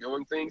 still have you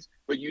doing things,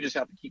 but you just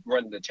have to keep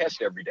running the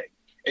test every day.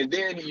 And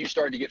then you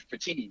start to get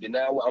fatigued, and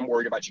now I'm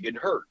worried about you getting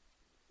hurt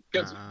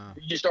because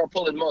you start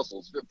pulling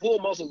muscles. Pull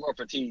muscles are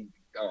fatigue.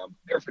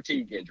 They're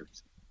fatigue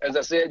injuries. As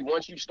I said,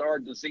 once you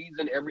start the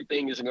season,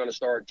 everything is going to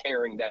start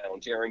tearing down.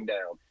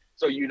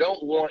 So you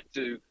don't want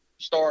to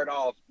start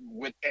off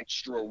with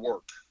extra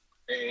work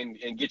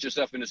and get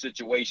yourself in a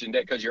situation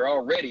that, because you're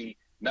already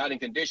not in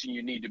condition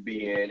you need to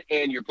be in,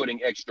 and you're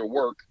putting extra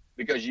work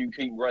because you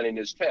keep running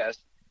this test.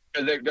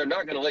 Because they're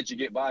not going to let you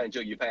get by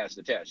until you pass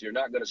the test. You're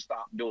not going to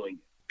stop doing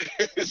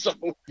it.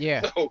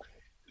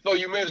 So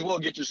you may as well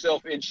get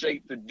yourself in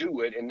shape to do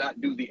it and not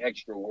do the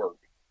extra work.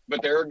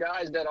 But there are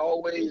guys that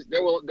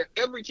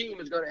every team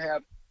is going to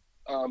have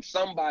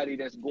somebody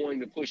that's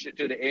going to push it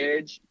to the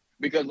edge,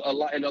 because a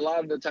lot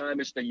of the time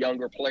it's the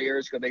younger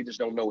players because they just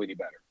don't know any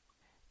better.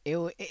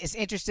 It's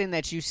interesting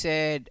that you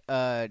said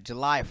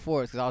July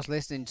 4th, because I was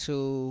listening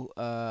to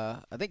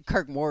I think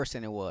Kirk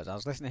Morrison I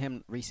was listening to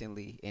him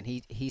recently, and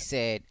he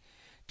said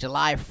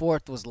July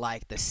 4th was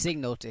like the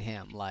signal to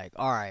him, like,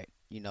 all right,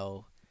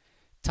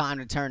 time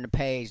to turn the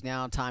page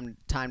now, time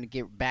to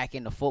get back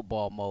into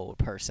football mode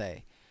per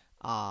se.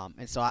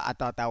 And so I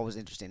thought that was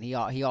interesting. He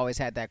always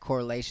had that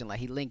correlation, like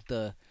he linked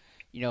the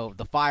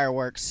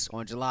fireworks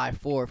on July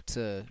 4th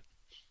to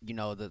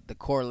the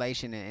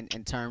correlation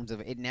in terms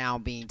of it now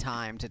being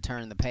time to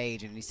turn the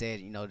page, and he said,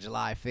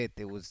 July 5th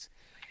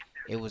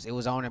it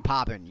was on and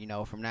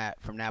popping, from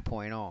that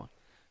point on.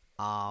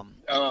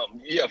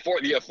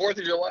 Fourth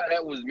of July.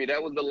 That was me.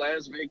 That was the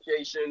last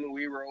vacation.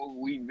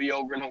 We'd be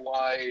over in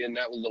Hawaii, and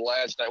that was the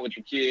last time with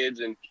the kids,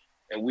 and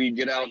we'd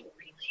get out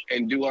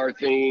and do our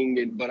thing.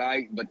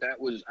 I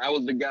was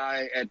the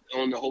guy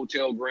on the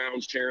hotel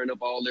grounds tearing up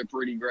all their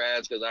pretty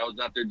grass because I was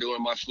out there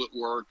doing my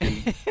footwork.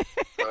 And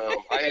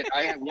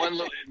I had one.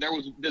 There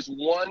was this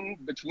one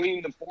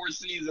between the Four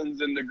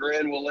Seasons and the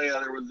Grand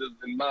Wailea. There was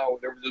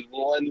this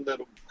one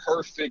little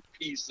perfect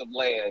piece of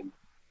land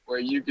where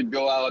you could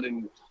go out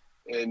and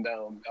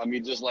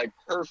just like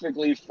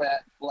perfectly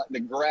fat. The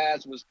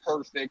grass was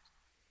perfect.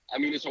 I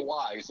mean, it's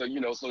Hawaii, so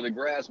so the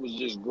grass was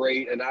just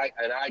great. And I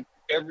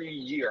every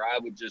year I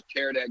would just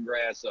tear that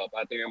grass up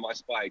out there in my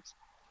spikes,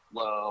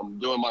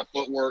 doing my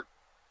footwork.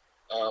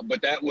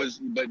 But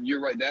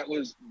you're right. That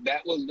was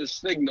the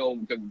signal,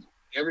 because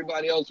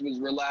everybody else was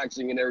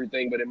relaxing and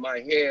everything. But in my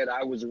head,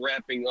 I was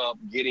wrapping up,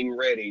 getting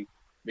ready,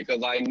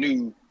 because I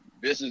knew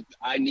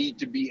I need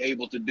to be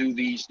able to do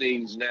these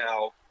things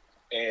now.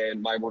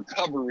 And my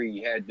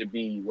recovery had to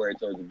be where it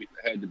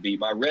had to be.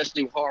 My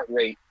resting heart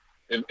rate,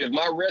 if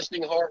my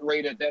resting heart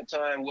rate at that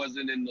time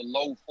wasn't in the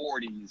low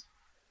 40s,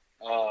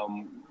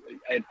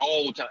 at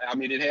all time, I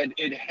mean,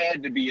 it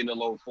had to be in the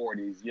low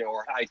 40s,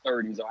 or high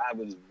 30s, or I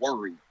was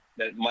worried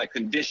that my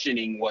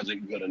conditioning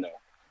wasn't good enough.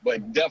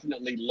 But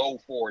definitely low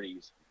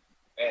 40s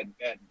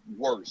at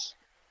worst.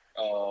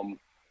 And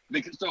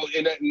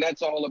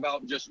that's all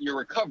about just your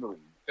recovery.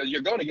 Because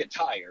you're going to get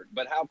tired,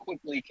 but how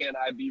quickly can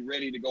I be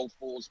ready to go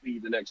full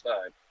speed the next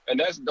time? And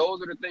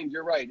those are the things.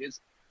 You're right.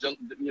 It's just,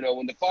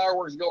 when the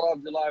fireworks go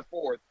off July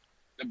 4th,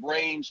 the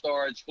brain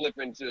starts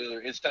flipping to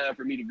it's time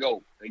for me to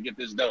go and get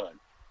this done.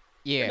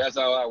 Yeah, and that's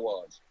how I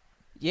was.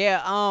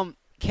 Yeah.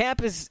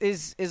 Camp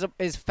is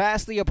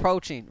fastly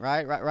approaching.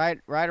 Right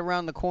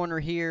around the corner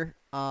here.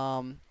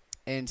 And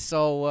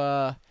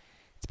so.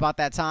 It's about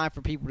that time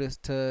for people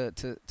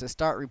to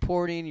start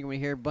reporting. You're going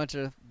to hear a bunch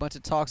of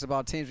talks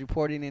about teams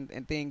reporting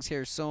and things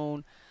here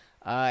soon.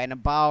 And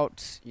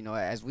about,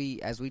 as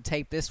we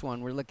tape this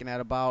one, we're looking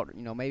at about,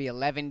 maybe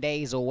 11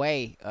 days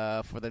away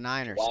for the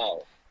Niners.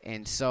 Wow.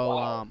 And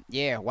so,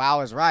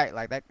 wow is right.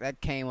 Like that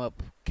came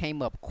up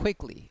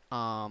quickly.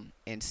 And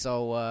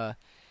so,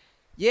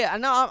 I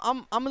know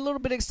I'm a little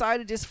bit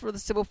excited just for the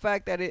simple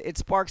fact that it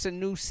sparks a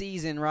new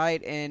season,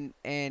 right? And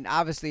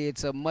obviously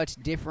it's a much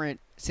different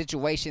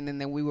situation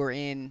than we were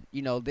in,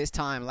 this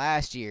time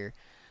last year.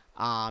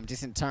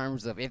 Just in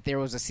terms of if there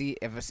was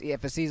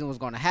if a season was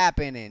going to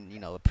happen, and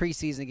the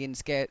preseason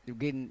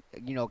getting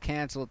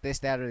canceled, this,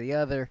 that, or the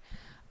other.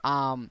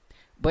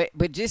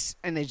 But just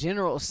in a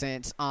general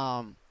sense,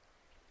 I'm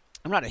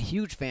not a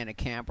huge fan of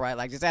camp, right?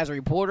 Like, just as a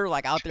reporter,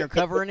 like, out there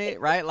covering it,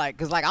 right? Like,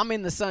 because, like, I'm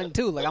in the sun,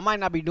 too. Like, I might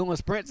not be doing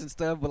sprints and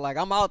stuff, but, like,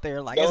 I'm out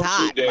there. Like, it's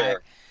hot. Like,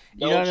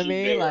 you know what I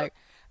mean? Like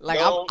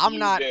I'm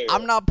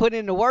not putting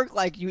in the work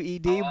like you,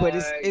 ED, but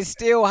it's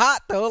still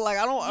hot, though. Like,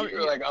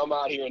 You're like, I'm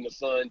out here in the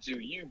sun, too.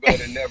 You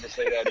better never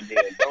say that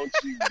again. Don't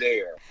you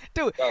dare.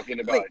 Dude, talking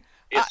about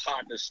it's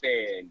hot to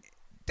stand.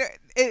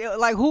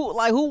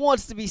 Who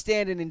wants to be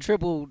standing in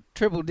triple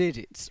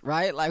digits,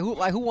 right? Like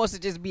who wants to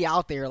just be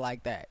out there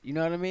like that? You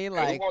know what I mean?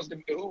 Like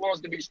who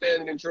wants to be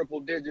standing in triple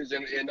digits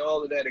and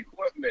all of that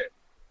equipment?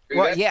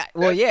 No,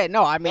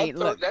 I mean,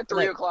 that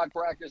 3 o'clock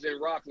practice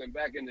in Rockland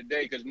back in the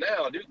day, because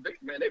now, dude,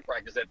 they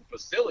practice at the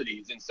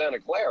facilities in Santa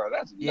Clara.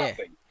 That's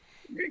nothing.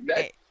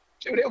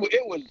 Dude,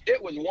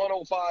 it was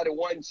 105 to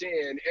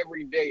 110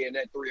 every day in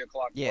that 3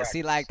 o'clock. Yeah,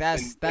 see, like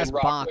that's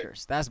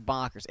bonkers. That's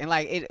bonkers. And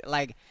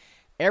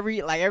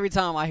every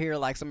time I hear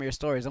like some of your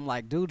stories, I'm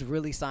like, dudes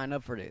really sign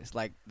up for this.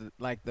 Like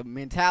the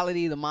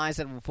mentality, the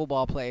mindset of a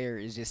football player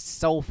is just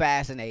so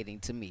fascinating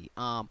to me.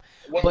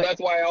 That's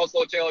why I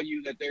also tell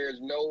you that there is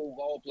no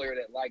ball player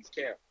that likes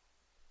camp.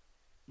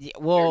 Yeah,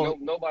 well,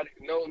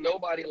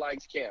 nobody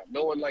likes camp.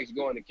 No one likes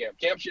going to camp.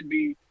 Camp should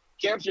be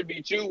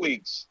 2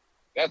 weeks.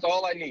 That's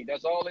all I need.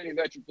 That's all any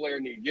veteran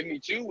player needs. Give me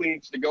 2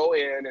 weeks to go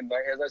in and,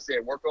 as I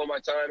said, work on my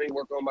timing,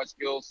 work on my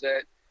skill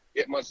set,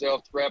 get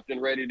myself prepped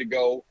and ready to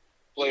go.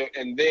 Play,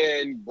 and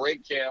then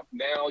break camp.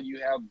 Now you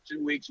have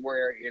 2 weeks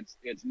where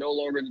it's no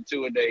longer the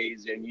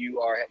 2-a-days, and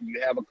you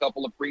have a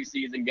couple of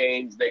preseason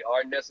games. They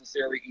are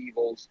necessary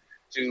evils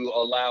to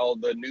allow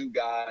the new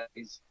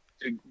guys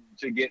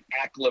to get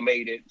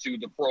acclimated to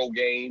the pro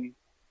game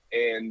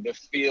and the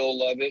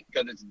feel of it,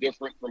 because it's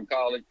different from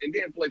college. And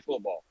then play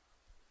football.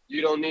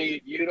 You don't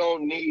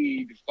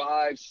need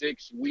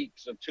 5-6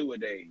 weeks of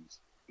 2-a-days.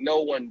 No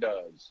one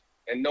does,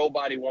 and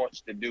nobody wants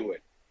to do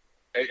it.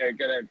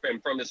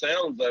 And from the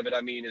sounds of it,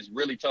 I mean, it's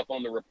really tough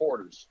on the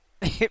reporters.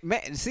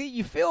 Man, see,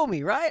 you feel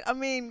me, right? I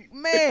mean,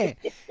 man,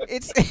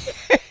 it's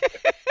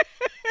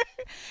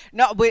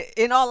no, but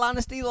in all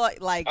honesty,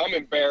 like I'm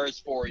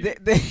embarrassed for you.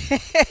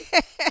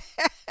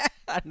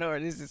 I know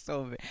this is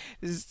so bad.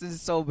 This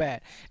is so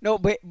bad. No,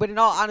 but in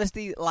all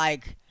honesty,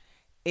 like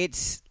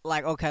it's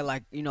like, okay,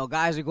 like,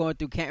 guys are going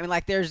through camp, and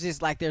like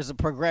there's a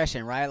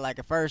progression, right? Like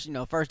at first,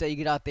 first day you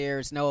get out there,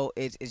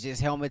 it's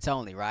just helmets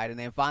only, right? And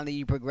then finally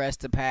you progress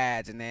to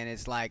pads, and then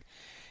it's like,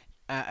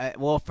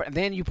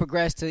 then you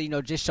progress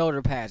to just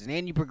shoulder pads, and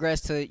then you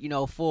progress to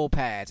full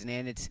pads, and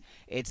then it's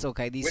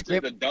okay. Which is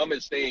the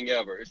dumbest thing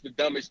ever. It's the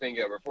dumbest thing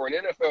ever for an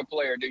NFL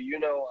player.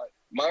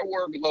 My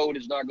workload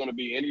is not going to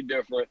be any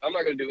different. I'm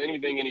not going to do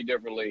anything any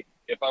differently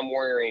if I'm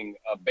wearing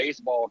a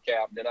baseball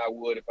cap than I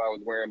would if I was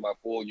wearing my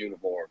full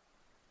uniform.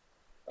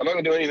 I'm not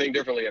going to do anything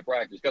differently at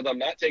practice because I'm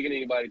not taking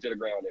anybody to the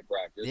ground at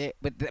practice. Yeah,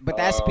 but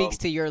that speaks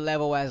to your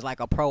level as like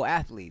a pro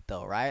athlete,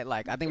 though, right?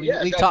 Like I think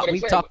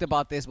we've talked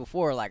about this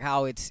before, like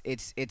how it's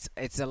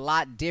a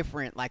lot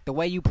different. Like the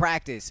way you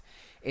practice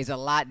is a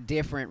lot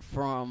different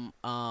from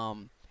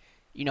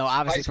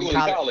obviously from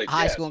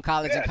high school and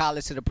college and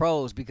college to the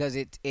pros, because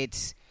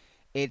it's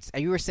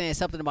you were saying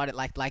something about it,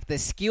 like the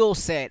skill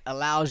set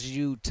allows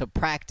you to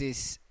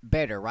practice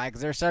better, right?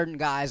 Because there are certain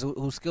guys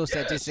whose skill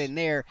set just in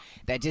there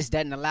that just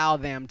doesn't allow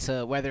them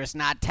to, whether it's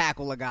not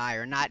tackle a guy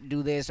or not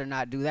do this or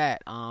not do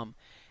that.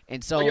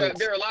 And so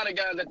there are a lot of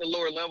guys at the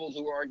lower levels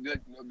who aren't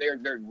good. They're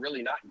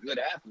really not good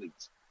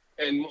athletes.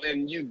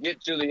 And you get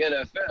to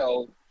the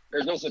NFL,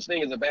 there's no such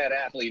thing as a bad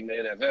athlete in the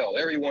NFL.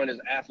 Everyone is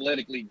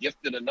athletically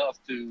gifted enough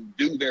to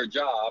do their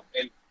job,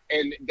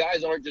 and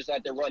guys aren't just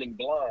out there running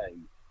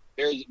blind.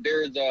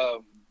 There's a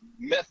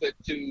method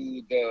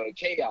to the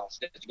chaos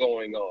that's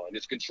going on.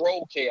 It's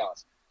controlled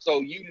chaos. So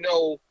you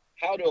know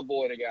how to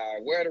avoid a guy,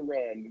 where to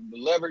run, the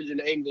leverage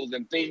and angles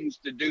and things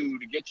to do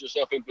to get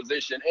yourself in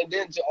position, and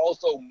then to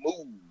also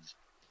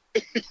move.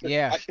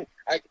 Yeah.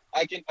 I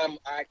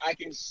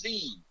can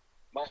see.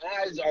 My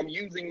eyes, I'm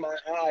using my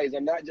eyes.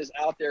 I'm not just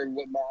out there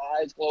with my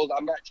eyes closed.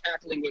 I'm not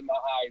tackling with my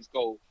eyes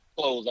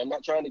closed. I'm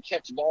not trying to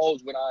catch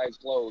balls with eyes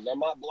closed. I'm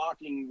not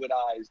blocking with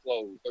eyes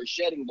closed or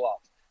shedding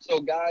blocks. So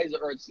guys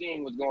are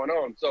seeing what's going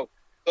on. So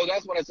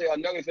that's what I say.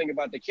 Another thing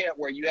about the camp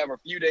where you have a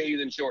few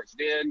days in shorts,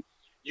 then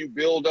you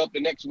build up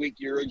the next week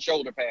you're in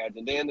shoulder pads,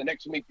 and then the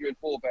next week you're in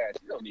full pads.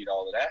 You don't need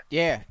all of that.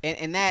 Yeah,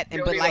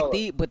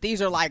 but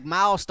these are like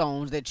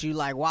milestones that you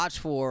like watch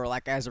for,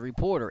 like as a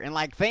reporter, and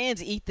like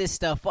fans eat this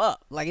stuff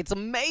up. Like it's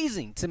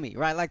amazing to me,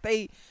 right? Like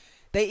they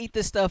eat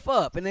this stuff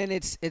up, and then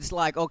it's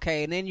like,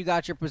 okay, and then you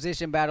got your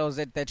position battles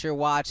that you're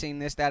watching,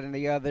 this, that, and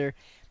the other.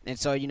 And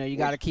so, you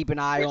got to keep an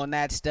eye on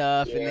that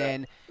stuff. Yeah, and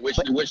then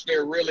which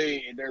there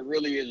really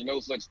is no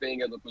such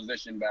thing as a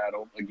position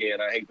battle.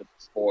 Again, I hate to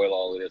spoil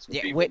all of this for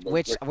people.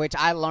 Which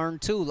I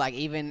learned too, like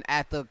even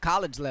at the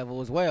college level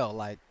as well.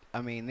 Like,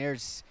 there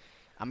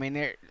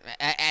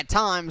at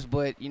times,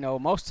 but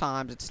most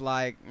times it's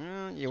like,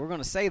 yeah, we're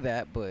going to say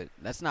that, but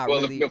that's not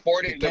really the case.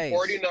 The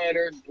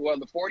 49ers,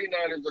 the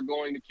 49ers are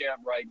going to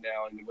camp right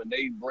now, and when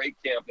they break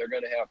camp, they're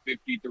going to have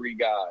 53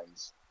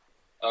 guys.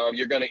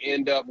 You're going to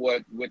end up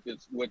with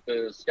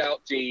the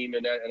scout team,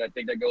 and I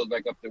think that goes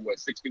back up to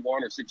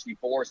 61 or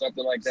 64,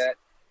 something like that.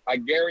 I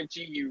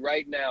guarantee you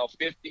right now,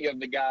 50 of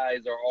the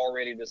guys are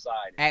already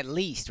decided. At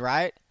least,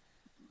 right?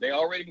 They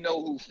already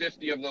know who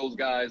 50 of those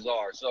guys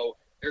are. So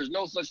there's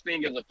no such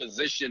thing as a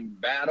position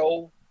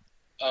battle,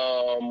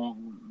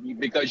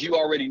 because you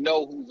already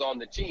know who's on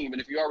the team,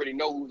 and if you already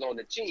know who's on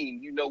the team,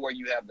 you know where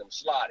you have them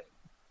slotted.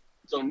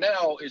 So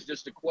now it's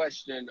just a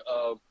question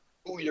of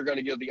who you're going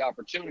to give the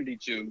opportunity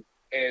to,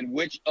 and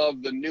which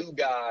of the new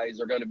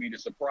guys are going to be the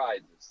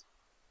surprises.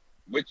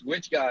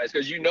 Which guys?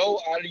 Because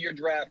out of your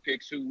draft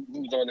picks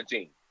who's on the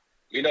team.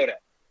 You know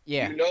that.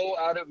 Yeah.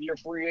 Out of your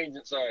free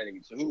agent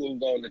signings who's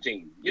on the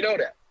team. You know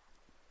that.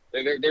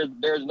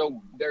 There's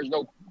no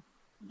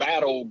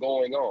battle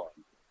going on.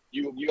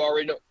 You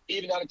already know.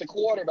 Even out at the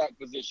quarterback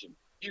position,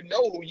 you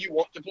know who you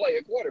want to play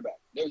at quarterback.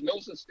 There's no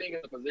such thing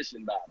as a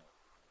position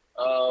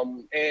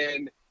battle.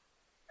 And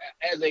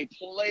as a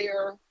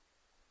player,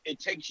 it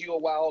takes you a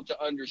while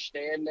to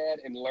understand that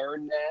and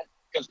learn that.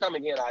 Because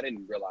coming in, I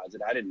didn't realize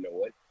it. I didn't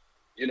know it.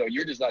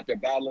 You're just out there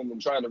battling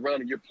and trying to run,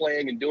 and you're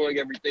playing and doing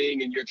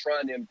everything, and you're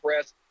trying to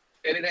impress.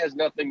 And it has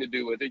nothing to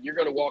do with it. You're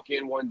going to walk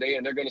in one day,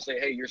 and they're going to say,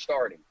 hey, you're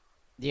starting.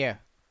 Yeah.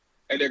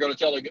 And they're going to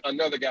tell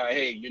another guy,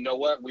 hey, you know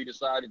what? We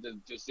decided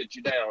to sit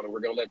you down, and we're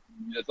going to let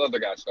this other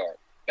guy start.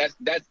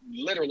 That's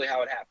literally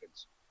how it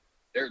happens.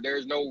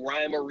 There's no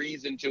rhyme or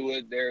reason to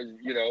it. There's,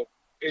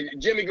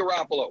 Jimmy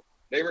Garoppolo.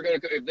 They were going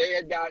to, if they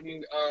had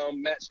gotten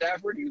Matt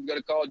Stafford, he was going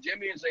to call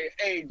Jimmy and say,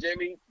 hey,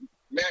 Jimmy,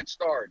 Matt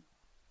started.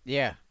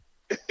 Yeah.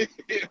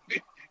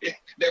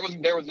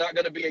 There was not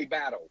going to be a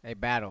battle. A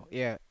battle,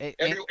 yeah.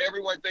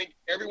 Everyone thinks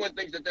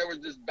that there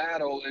was this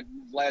battle that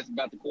lasted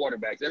about the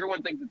quarterbacks.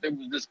 Everyone thinks that there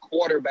was this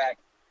quarterback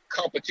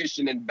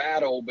competition and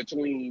battle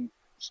between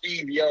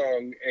Steve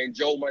Young and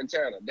Joe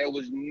Montana. There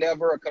was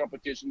never a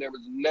competition. There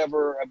was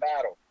never a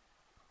battle.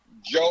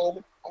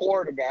 Joe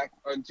quarterback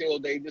until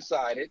they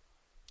decided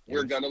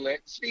we're going to let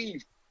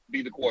Steve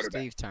be the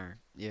quarterback. Steve's turn,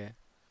 yeah.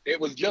 It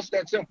was just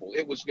that simple.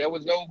 There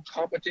was no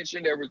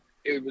competition.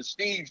 It was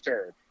Steve's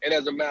turn. And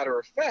as a matter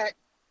of fact,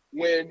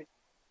 when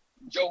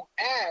Joe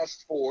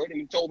asked for it, and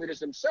he told me this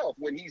himself,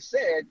 when he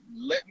said,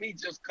 let me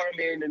just come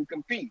in and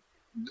compete,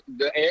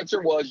 the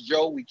answer was,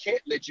 Joe, we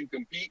can't let you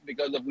compete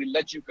because if we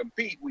let you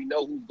compete, we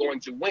know who's going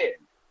to win.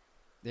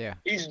 Yeah.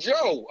 He's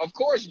Joe. Of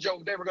course,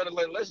 Joe. They were going to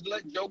let's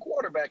let Joe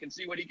quarterback and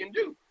see what he can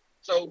do.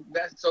 So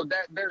that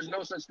there's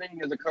no such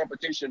thing as a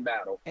competition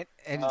battle.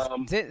 And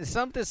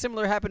something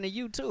similar happened to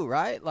you too,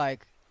 right?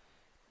 Like,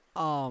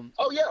 oh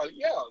yeah.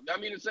 I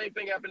mean, the same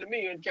thing happened to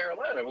me in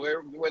Carolina,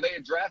 where they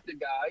had drafted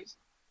guys.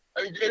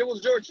 I mean, and it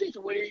was George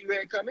Seifert when he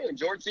had come in.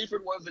 George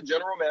Seifert was the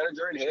general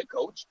manager and head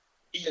coach.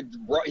 He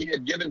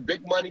had given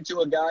big money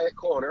to a guy at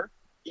corner.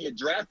 He had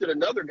drafted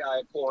another guy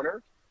at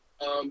corner,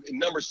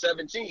 number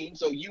 17.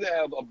 So you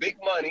have a big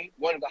money,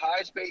 one of the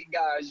highest paid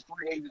guys,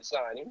 free agent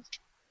signings.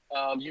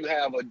 You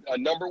have a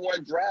number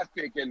one draft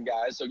pick in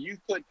guys. So you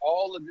put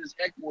all of this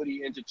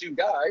equity into two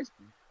guys.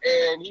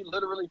 And he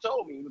literally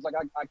told me, he was like,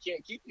 I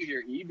can't keep you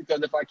here, E,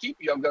 because if I keep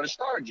you, I'm going to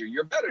start you.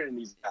 You're better than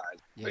these guys.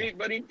 Yeah.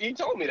 But he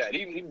told me that.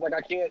 He was like, I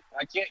can't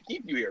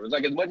keep you here. It was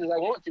like, as much as I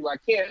want to, I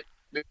can't.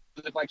 Because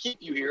if I keep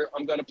you here,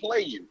 I'm going to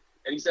play you.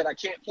 And he said, I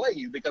can't play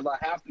you because I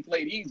have to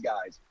play these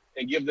guys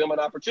and give them an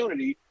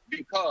opportunity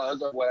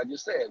because of what I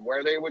just said,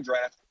 where they were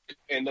drafted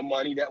and the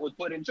money that was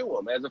put into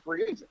them as a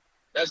free agent.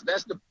 That's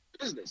the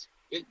business.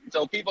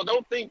 So people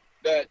don't think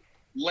that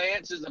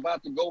Lance is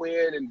about to go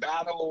in and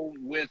battle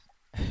with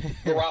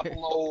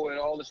Garoppolo and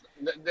all this.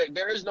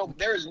 There is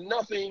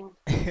nothing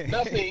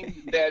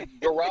that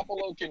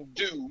Garoppolo can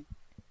do.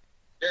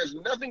 There's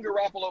nothing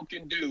Garoppolo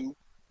can do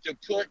to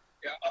put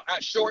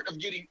short of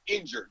getting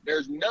injured.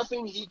 There's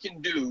nothing he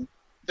can do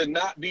to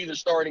not be the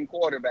starting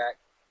quarterback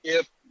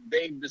if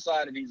they've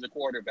decided he's a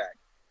quarterback.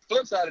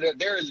 Flip side of that,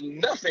 there is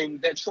nothing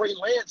that Trey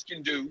Lance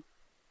can do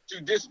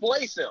to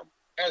displace him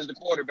as the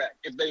quarterback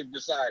if they've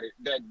decided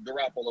that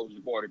Garoppolo is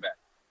the quarterback.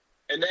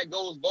 And that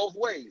goes both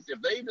ways.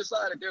 If they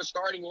decided they're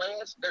starting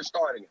Lance, they're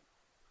starting him.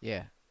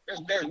 Yeah.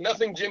 There's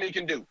nothing Jimmy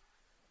can do.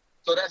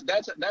 So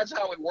that's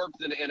how it works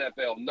in the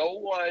NFL. No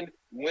one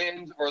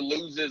wins or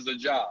loses a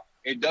job.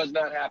 It does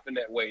not happen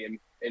that way.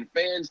 And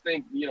fans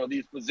think,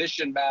 these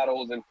position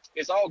battles, and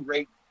it's all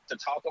great to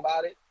talk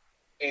about it.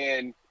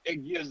 And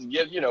it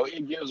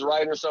gives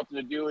writers something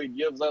to do. It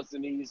gives us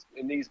in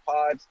these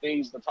pods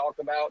things to talk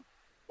about.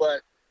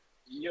 But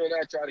you and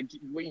I try to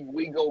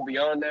we go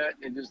beyond that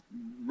and just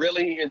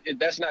really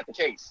that's not the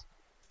case.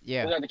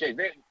 Yeah, that's not the case.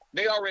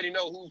 They already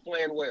know who's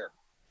playing where,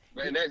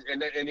 and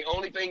the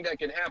only thing that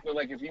can happen,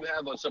 like if you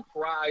have a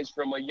surprise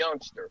from a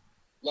youngster,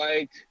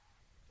 like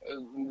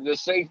the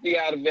safety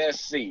out of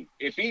SC,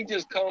 if he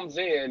just comes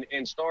in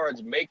and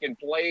starts making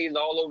plays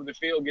all over the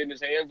field, getting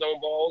his hands on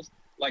balls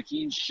like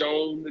he's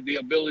shown the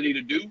ability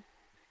to do,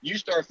 you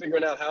start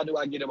figuring out how do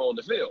I get him on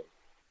the field.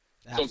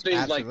 So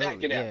things like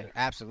that can happen. Yeah,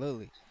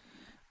 absolutely.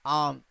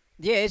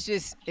 It's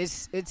just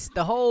it's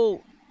the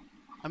whole.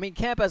 I mean,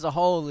 camp as a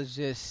whole is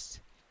just,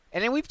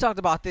 and then we've talked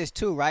about this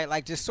too, right?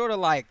 Like just sort of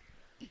like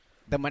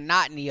the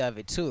monotony of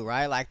it too,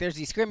 right? Like there's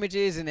these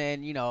scrimmages, and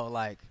then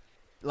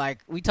like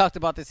we talked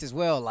about this as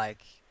well,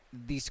 like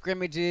these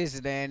scrimmages,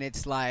 and then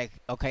it's like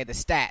okay, the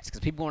stats,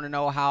 because people want to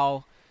know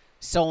how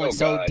so and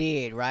so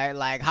did, right?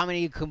 Like how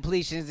many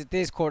completions did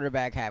this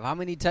quarterback have? How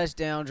many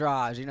touchdown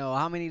drives?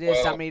 How many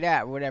this, how many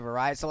that, whatever,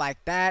 right? So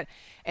like that.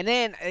 And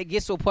then it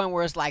gets to a point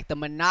where it's like the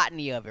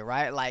monotony of it,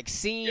 right? Like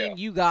seeing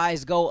you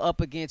guys go up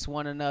against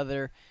one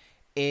another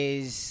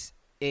is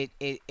it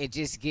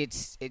just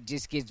gets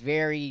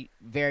very,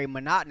 very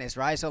monotonous,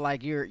 right? So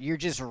like you're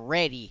just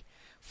ready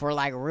for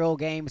like real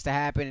games to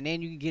happen, and then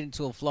you can get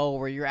into a flow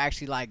where you're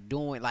actually like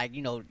doing like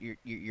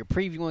you're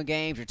previewing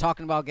games, you're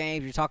talking about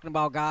games, you're talking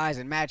about guys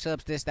and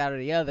matchups, this, that, or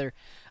the other,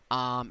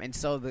 and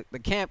so the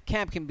camp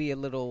can be a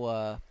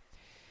little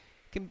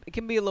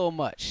can be a little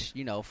much,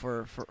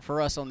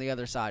 for us on the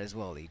other side as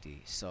well,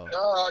 ED. So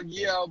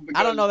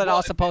I don't know that I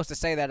was supposed to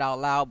say that out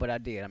loud, but I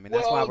did. I mean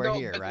that's why we're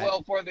here, right?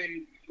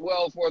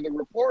 For the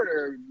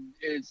reporter,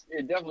 it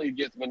definitely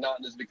gets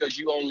monotonous because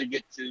you only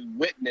get to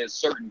witness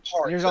certain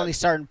parts. There's only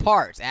certain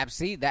parts.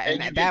 Absolutely,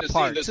 that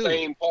part too.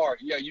 Same part.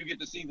 Yeah, you get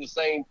to see the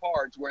same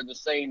parts where the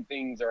same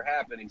things are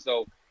happening.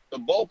 So the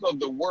bulk of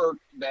the work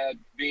that's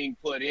being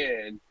put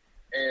in,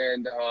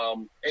 and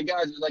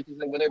guys, like you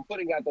said, when they're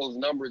putting out those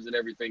numbers and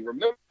everything,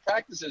 remember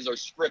practices are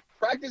scripted.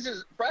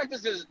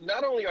 Practices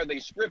not only are they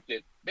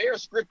scripted, they are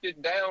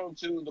scripted down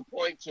to the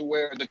point to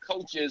where the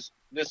coaches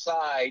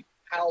decide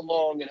how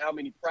long and how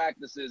many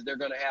practices they're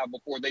going to have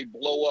before they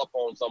blow up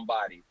on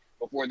somebody,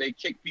 before they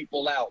kick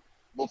people out,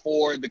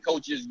 before the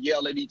coaches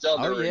yell at each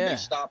other and they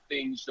stop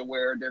things to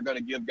where they're going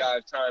to give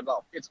guys time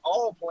off. It's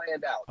all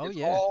planned out.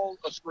 It's all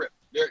a script.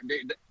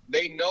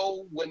 They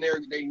know when they're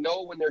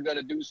going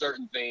to do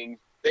certain things.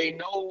 They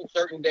know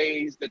certain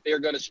days that they're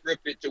going to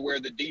script it to where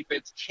the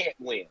defense can't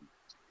win.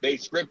 They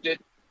script it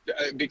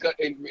because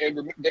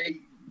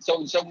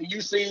so when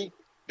you see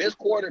this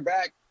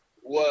quarterback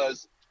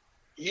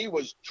he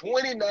was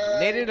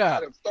 29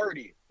 out of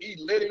 30. He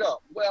lit it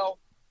up. Well,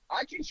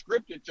 I can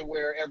script it to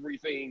where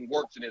everything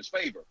works in his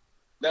favor.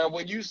 Now,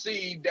 when you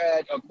see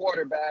that a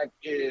quarterback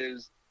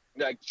is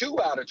like 2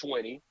 out of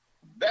 20,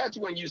 that's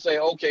when you say,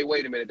 okay,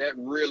 wait a minute, that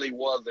really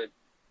wasn't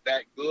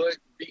that good,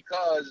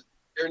 because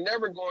they're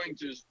never going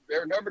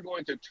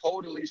to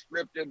totally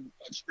script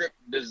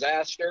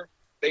disaster.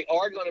 They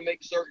are going to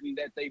make certain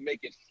that they make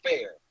it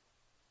fair.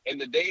 And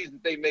the days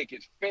that they make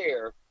it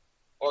fair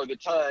are the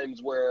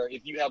times where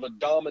if you have a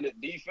dominant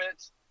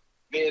defense,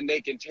 then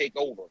they can take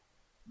over.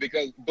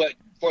 But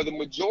for the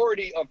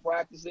majority of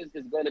practices,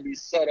 it's going to be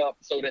set up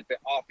so that the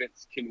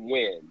offense can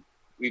win.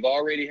 We've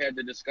already had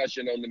the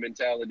discussion on the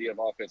mentality of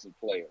offensive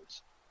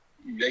players.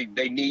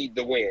 They need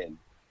the win,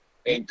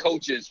 and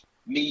coaches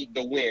need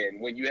the win.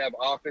 When you have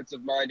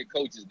offensive-minded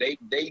coaches, they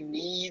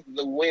need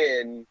the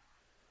win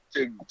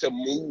to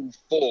move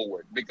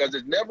forward, because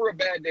it's never a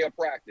bad day of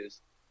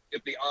practice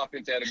if the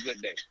offense had a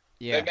good day.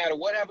 Yeah. No matter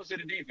what happens to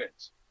the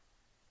defense.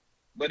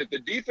 But if the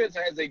defense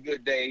has a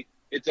good day,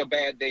 it's a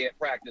bad day at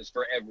practice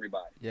for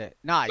everybody. Yeah.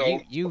 Nah,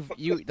 so,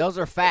 you those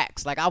are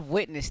facts. Like, I've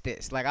witnessed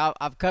this. Like,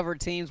 I've covered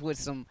teams with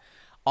some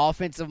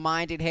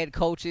offensive-minded head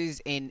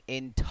coaches, and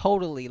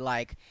totally,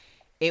 like,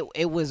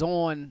 it was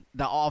on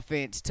the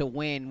offense to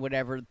win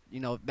whatever,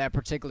 that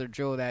particular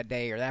drill that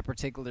day or that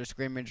particular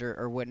scrimmage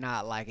or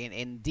whatnot. Like,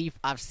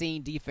 I've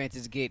seen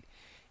defenses get,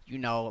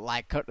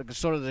 like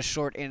sort of the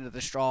short end of the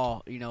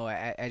straw,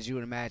 as you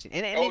would imagine.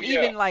 And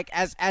even like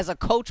as a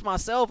coach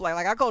myself,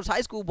 like I coach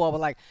high school ball, but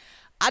like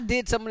I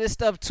did some of this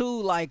stuff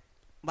too, like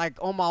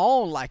on my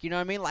own, like, you know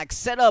what I mean? Like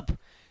set up,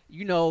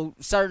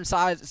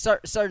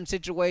 certain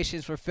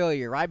situations for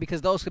failure, right?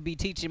 Because those could be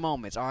teaching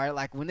moments, all right?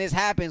 Like when this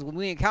happens, when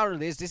we encounter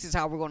this is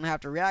how we're going to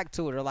have to react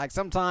to it. Or like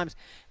sometimes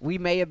we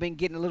may have been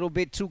getting a little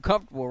bit too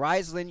comfortable,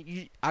 right? So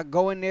then I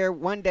go in there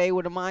one day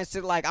with a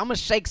mindset like, I'm going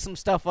to shake some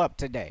stuff up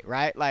today,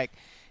 right? Like,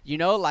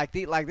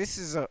 this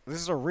is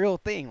a real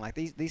thing. Like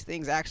these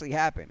things actually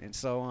happen. And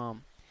so,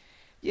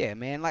 yeah,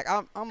 man, like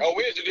I'm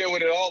we used to deal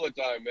with it all the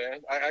time,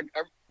 man. I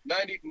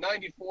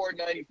 94,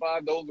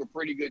 95, those were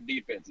pretty good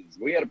defenses.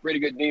 We had a pretty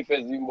good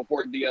defense even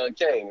before Deion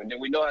came. And then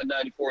we know how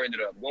 94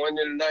 ended up. Going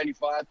into the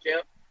 95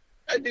 camp,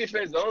 that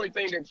defense, the only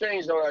thing that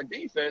changed on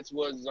defense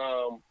was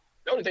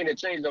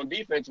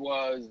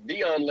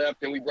Deion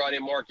left and we brought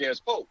in Marquez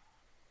Pope.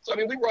 So, I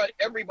mean, we brought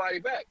everybody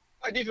back.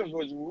 Our defense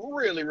was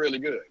really, really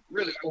good.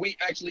 Really, we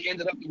actually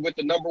ended up with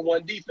the number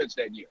one defense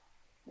that year.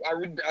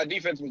 Our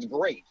defense was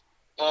great.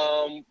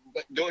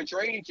 But during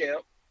training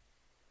camp,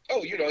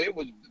 it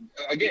was,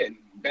 again,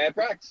 bad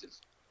practices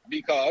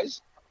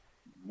because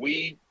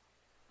we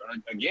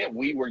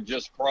were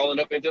just crawling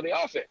up into the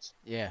offense.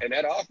 Yeah. And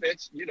that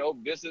offense,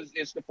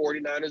 it's the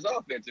 49ers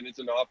offense, and it's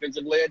an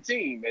offensive-led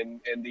team.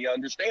 And the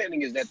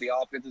understanding is that the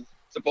offense is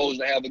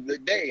supposed to have a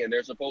good day, and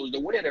they're supposed to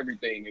win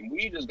everything. And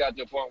we just got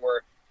to a point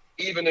where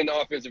even in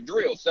offensive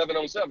drills,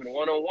 7-on-7,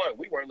 1-on-1,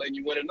 we weren't letting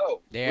you win a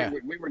no. Yeah.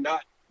 We were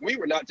not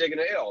taking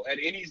an L.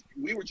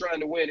 We were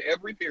trying to win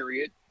every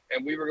period,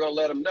 and we were going to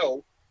let them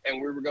know,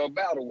 and we were going to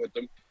battle with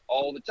them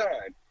all the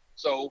time.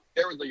 So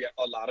there was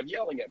a lot of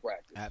yelling at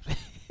practice.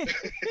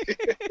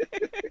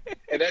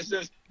 And that's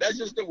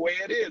just the way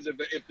it is.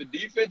 If the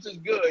defense is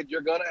good,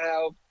 you're gonna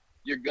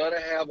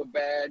have a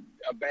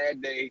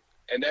bad day,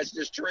 and that's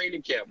just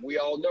training camp. We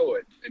all know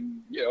it,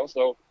 and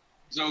so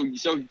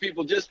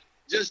people just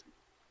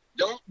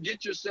don't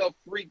get yourself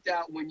freaked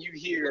out when you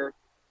hear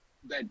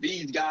that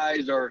these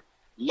guys are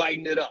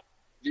lighting it up,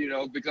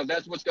 because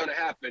that's what's going to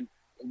happen.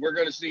 We're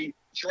going to see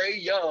Trey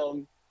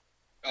Young,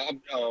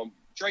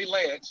 Trey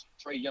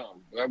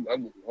Young, a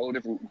whole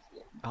different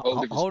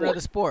whole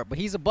other sport, but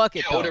he's a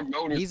bucket.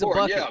 He's sport. A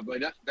bucket. Yeah,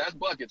 but that's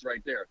buckets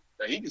right there.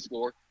 Now he can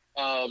score.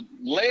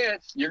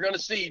 Lance, you're going to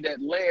see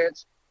that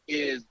Lance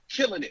is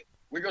killing it.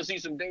 We're going to see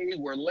some days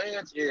where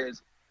Lance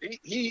is.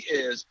 He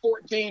is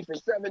 14 for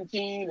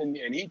 17,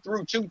 and he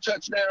threw 2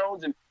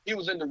 touchdowns, and he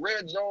was in the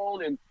red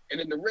zone, and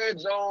in the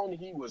red zone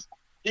he was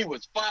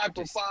 5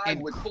 for 5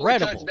 with 4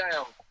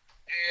 touchdowns.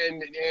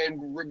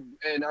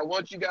 And I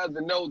want you guys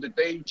to know that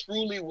they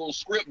truly will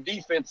script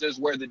defenses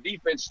where the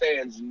defense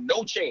stands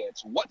no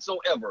chance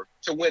whatsoever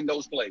to win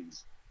those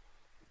plays.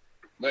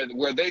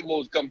 Where they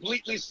will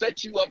completely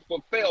set you up for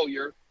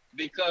failure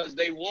because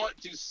they want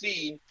to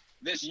see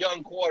this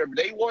young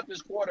quarterback. They want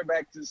this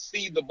quarterback to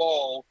see the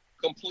ball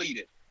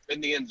completed in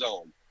the end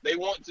zone. They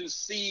want to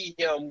see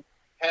him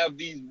have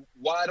these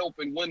wide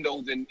open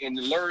windows and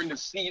learn to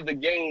see the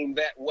game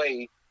that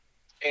way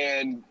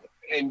and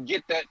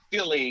get that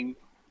feeling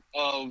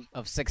of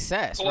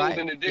success,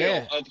 closing right? the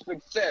deal, of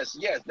success.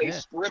 Yes, they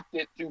script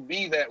it to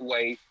be that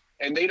way,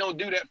 and they don't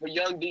do that for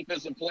young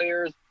defensive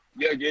players.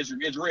 Yeah,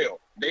 it's real.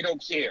 They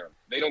don't care.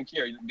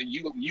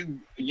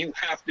 You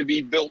have to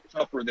be built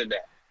tougher than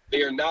that.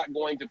 They are not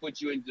going to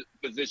put you in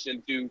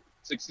position to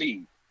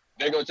succeed.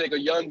 They're going to take a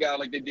young guy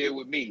like they did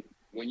with me.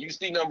 When you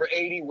see number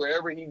 80,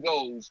 wherever he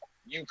goes,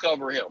 you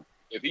cover him.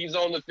 If he's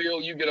on the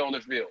field, you get on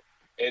the field,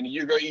 and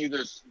you're gonna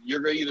either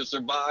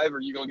survive or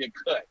you're gonna get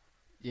cut.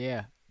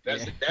 Yeah.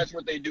 That's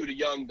what they do to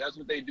young. That's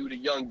what they do to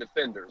young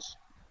defenders.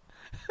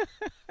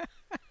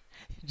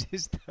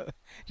 Just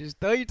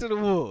throw you to the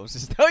wolves.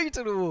 Just throw you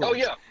to the wolves. Oh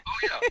yeah.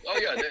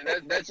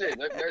 That's it.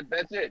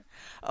 That's it.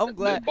 I'm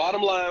glad. The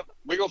bottom line,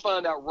 we're gonna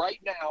find out right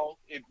now.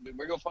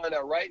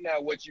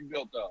 What you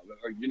built of.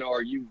 Or,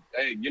 are you?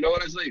 Hey, you know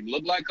what I say?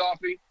 Look like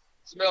coffee.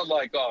 Smells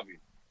like coffee.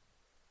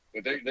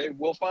 But they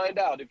will find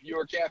out if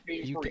you're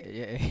caffeine free.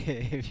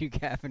 If you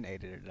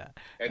caffeinated or not.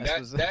 And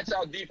that's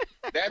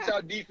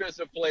how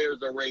defensive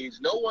players are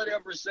raised. No one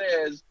ever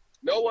says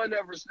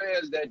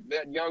that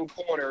young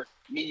corner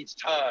needs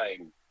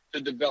time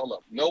to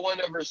develop. No one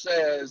ever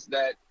says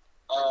that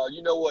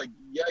you know what,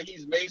 yeah,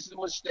 he's made some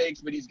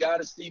mistakes, but he's got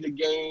to see the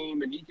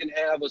game and he can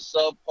have a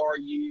subpar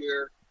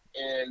year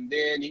and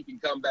then he can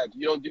come back.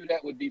 You don't do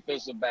that with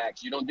defensive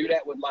backs. You don't do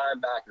that with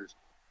linebackers.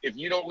 If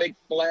you don't make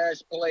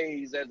flash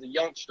plays as a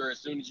youngster as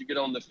soon as you get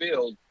on the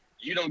field,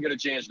 you don't get a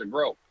chance to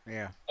grow.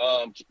 Yeah.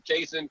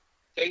 Case in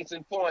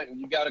point,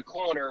 you got a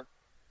corner,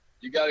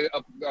 you got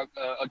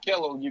a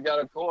killer, you got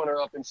a corner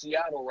up in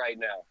Seattle right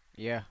now.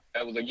 Yeah.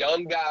 That was a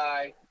young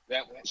guy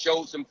that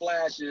showed some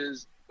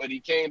flashes, but he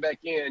came back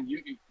in.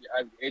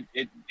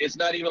 It's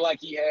not even like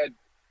he had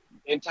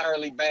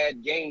entirely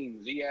bad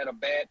games. He had a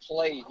bad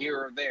play here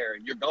or there,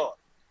 and you're gone.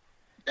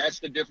 That's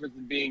the difference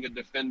in being a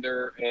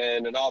defender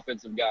and an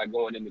offensive guy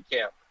going into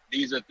camp.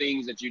 These are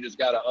things that you just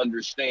got to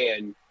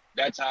understand.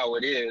 That's how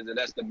it is, and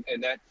that's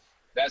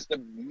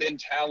the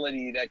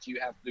mentality that you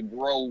have to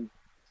grow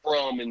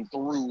from and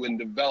through and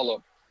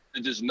develop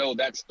to just know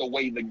that's the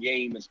way the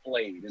game is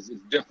played. It's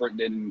different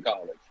than in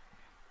college.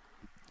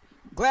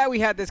 Glad we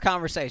had this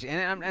conversation,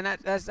 and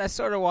that's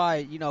sort of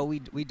why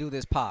we do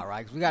this pod,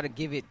 right? Because we got to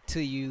give it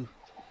to you,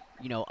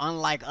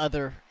 unlike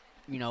other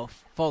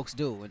folks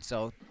do, and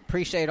so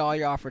appreciate all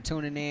y'all for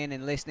tuning in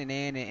and listening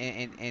in,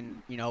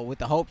 and with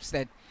the hopes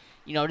that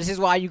this is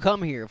why you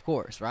come here, of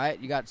course, right?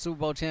 You got Super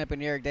Bowl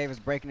champion Eric Davis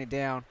breaking it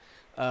down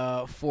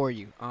for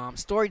you.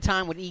 Story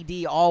time with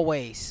ED,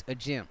 always a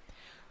gem.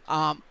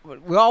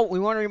 We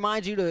want to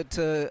remind you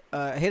to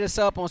hit us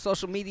up on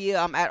social media.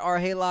 I'm at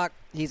 @RHaylock.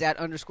 He's at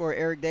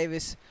 _Eric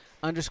Davis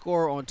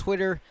 _ on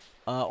Twitter.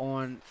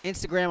 On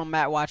Instagram, I'm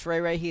at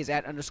WatchRayRay. He is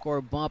at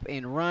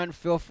 _BumpAndRun.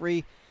 Feel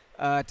free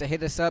to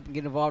hit us up and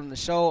get involved in the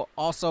show.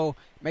 Also,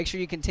 make sure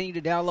you continue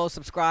to download,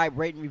 subscribe,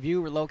 rate, and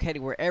review. We're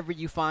located wherever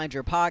you find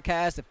your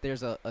podcast. If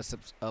there's a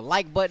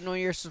like button on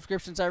your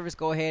subscription service,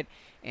 go ahead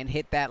and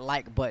hit that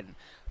like button.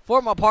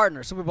 For my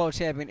partner, Super Bowl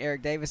champion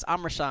Eric Davis,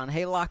 I'm Rashawn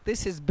Haylock.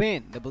 This has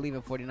been the Believe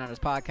in 49ers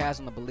podcast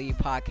on the Believe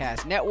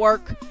Podcast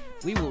Network.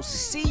 We will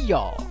see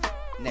y'all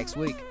next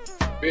week.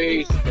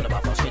 Peace.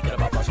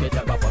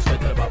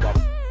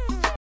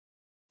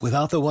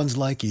 Without the ones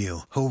like you,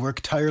 who work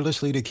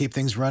tirelessly to keep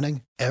things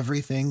running,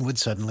 everything would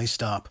suddenly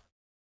stop.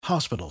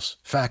 Hospitals,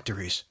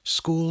 factories,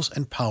 schools,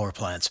 and power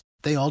plants,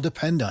 they all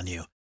depend on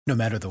you. No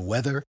matter the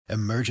weather,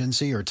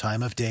 emergency, or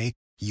time of day,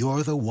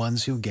 you're the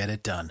ones who get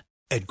it done.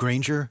 At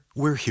Grainger,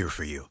 we're here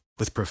for you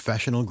with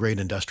professional-grade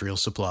industrial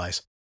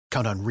supplies.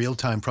 Count on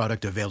real-time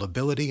product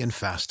availability and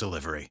fast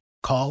delivery.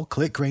 Call,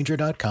 click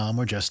Grainger.com,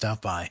 or just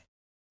stop by.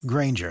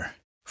 Grainger,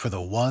 for the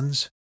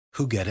ones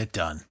who get it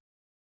done.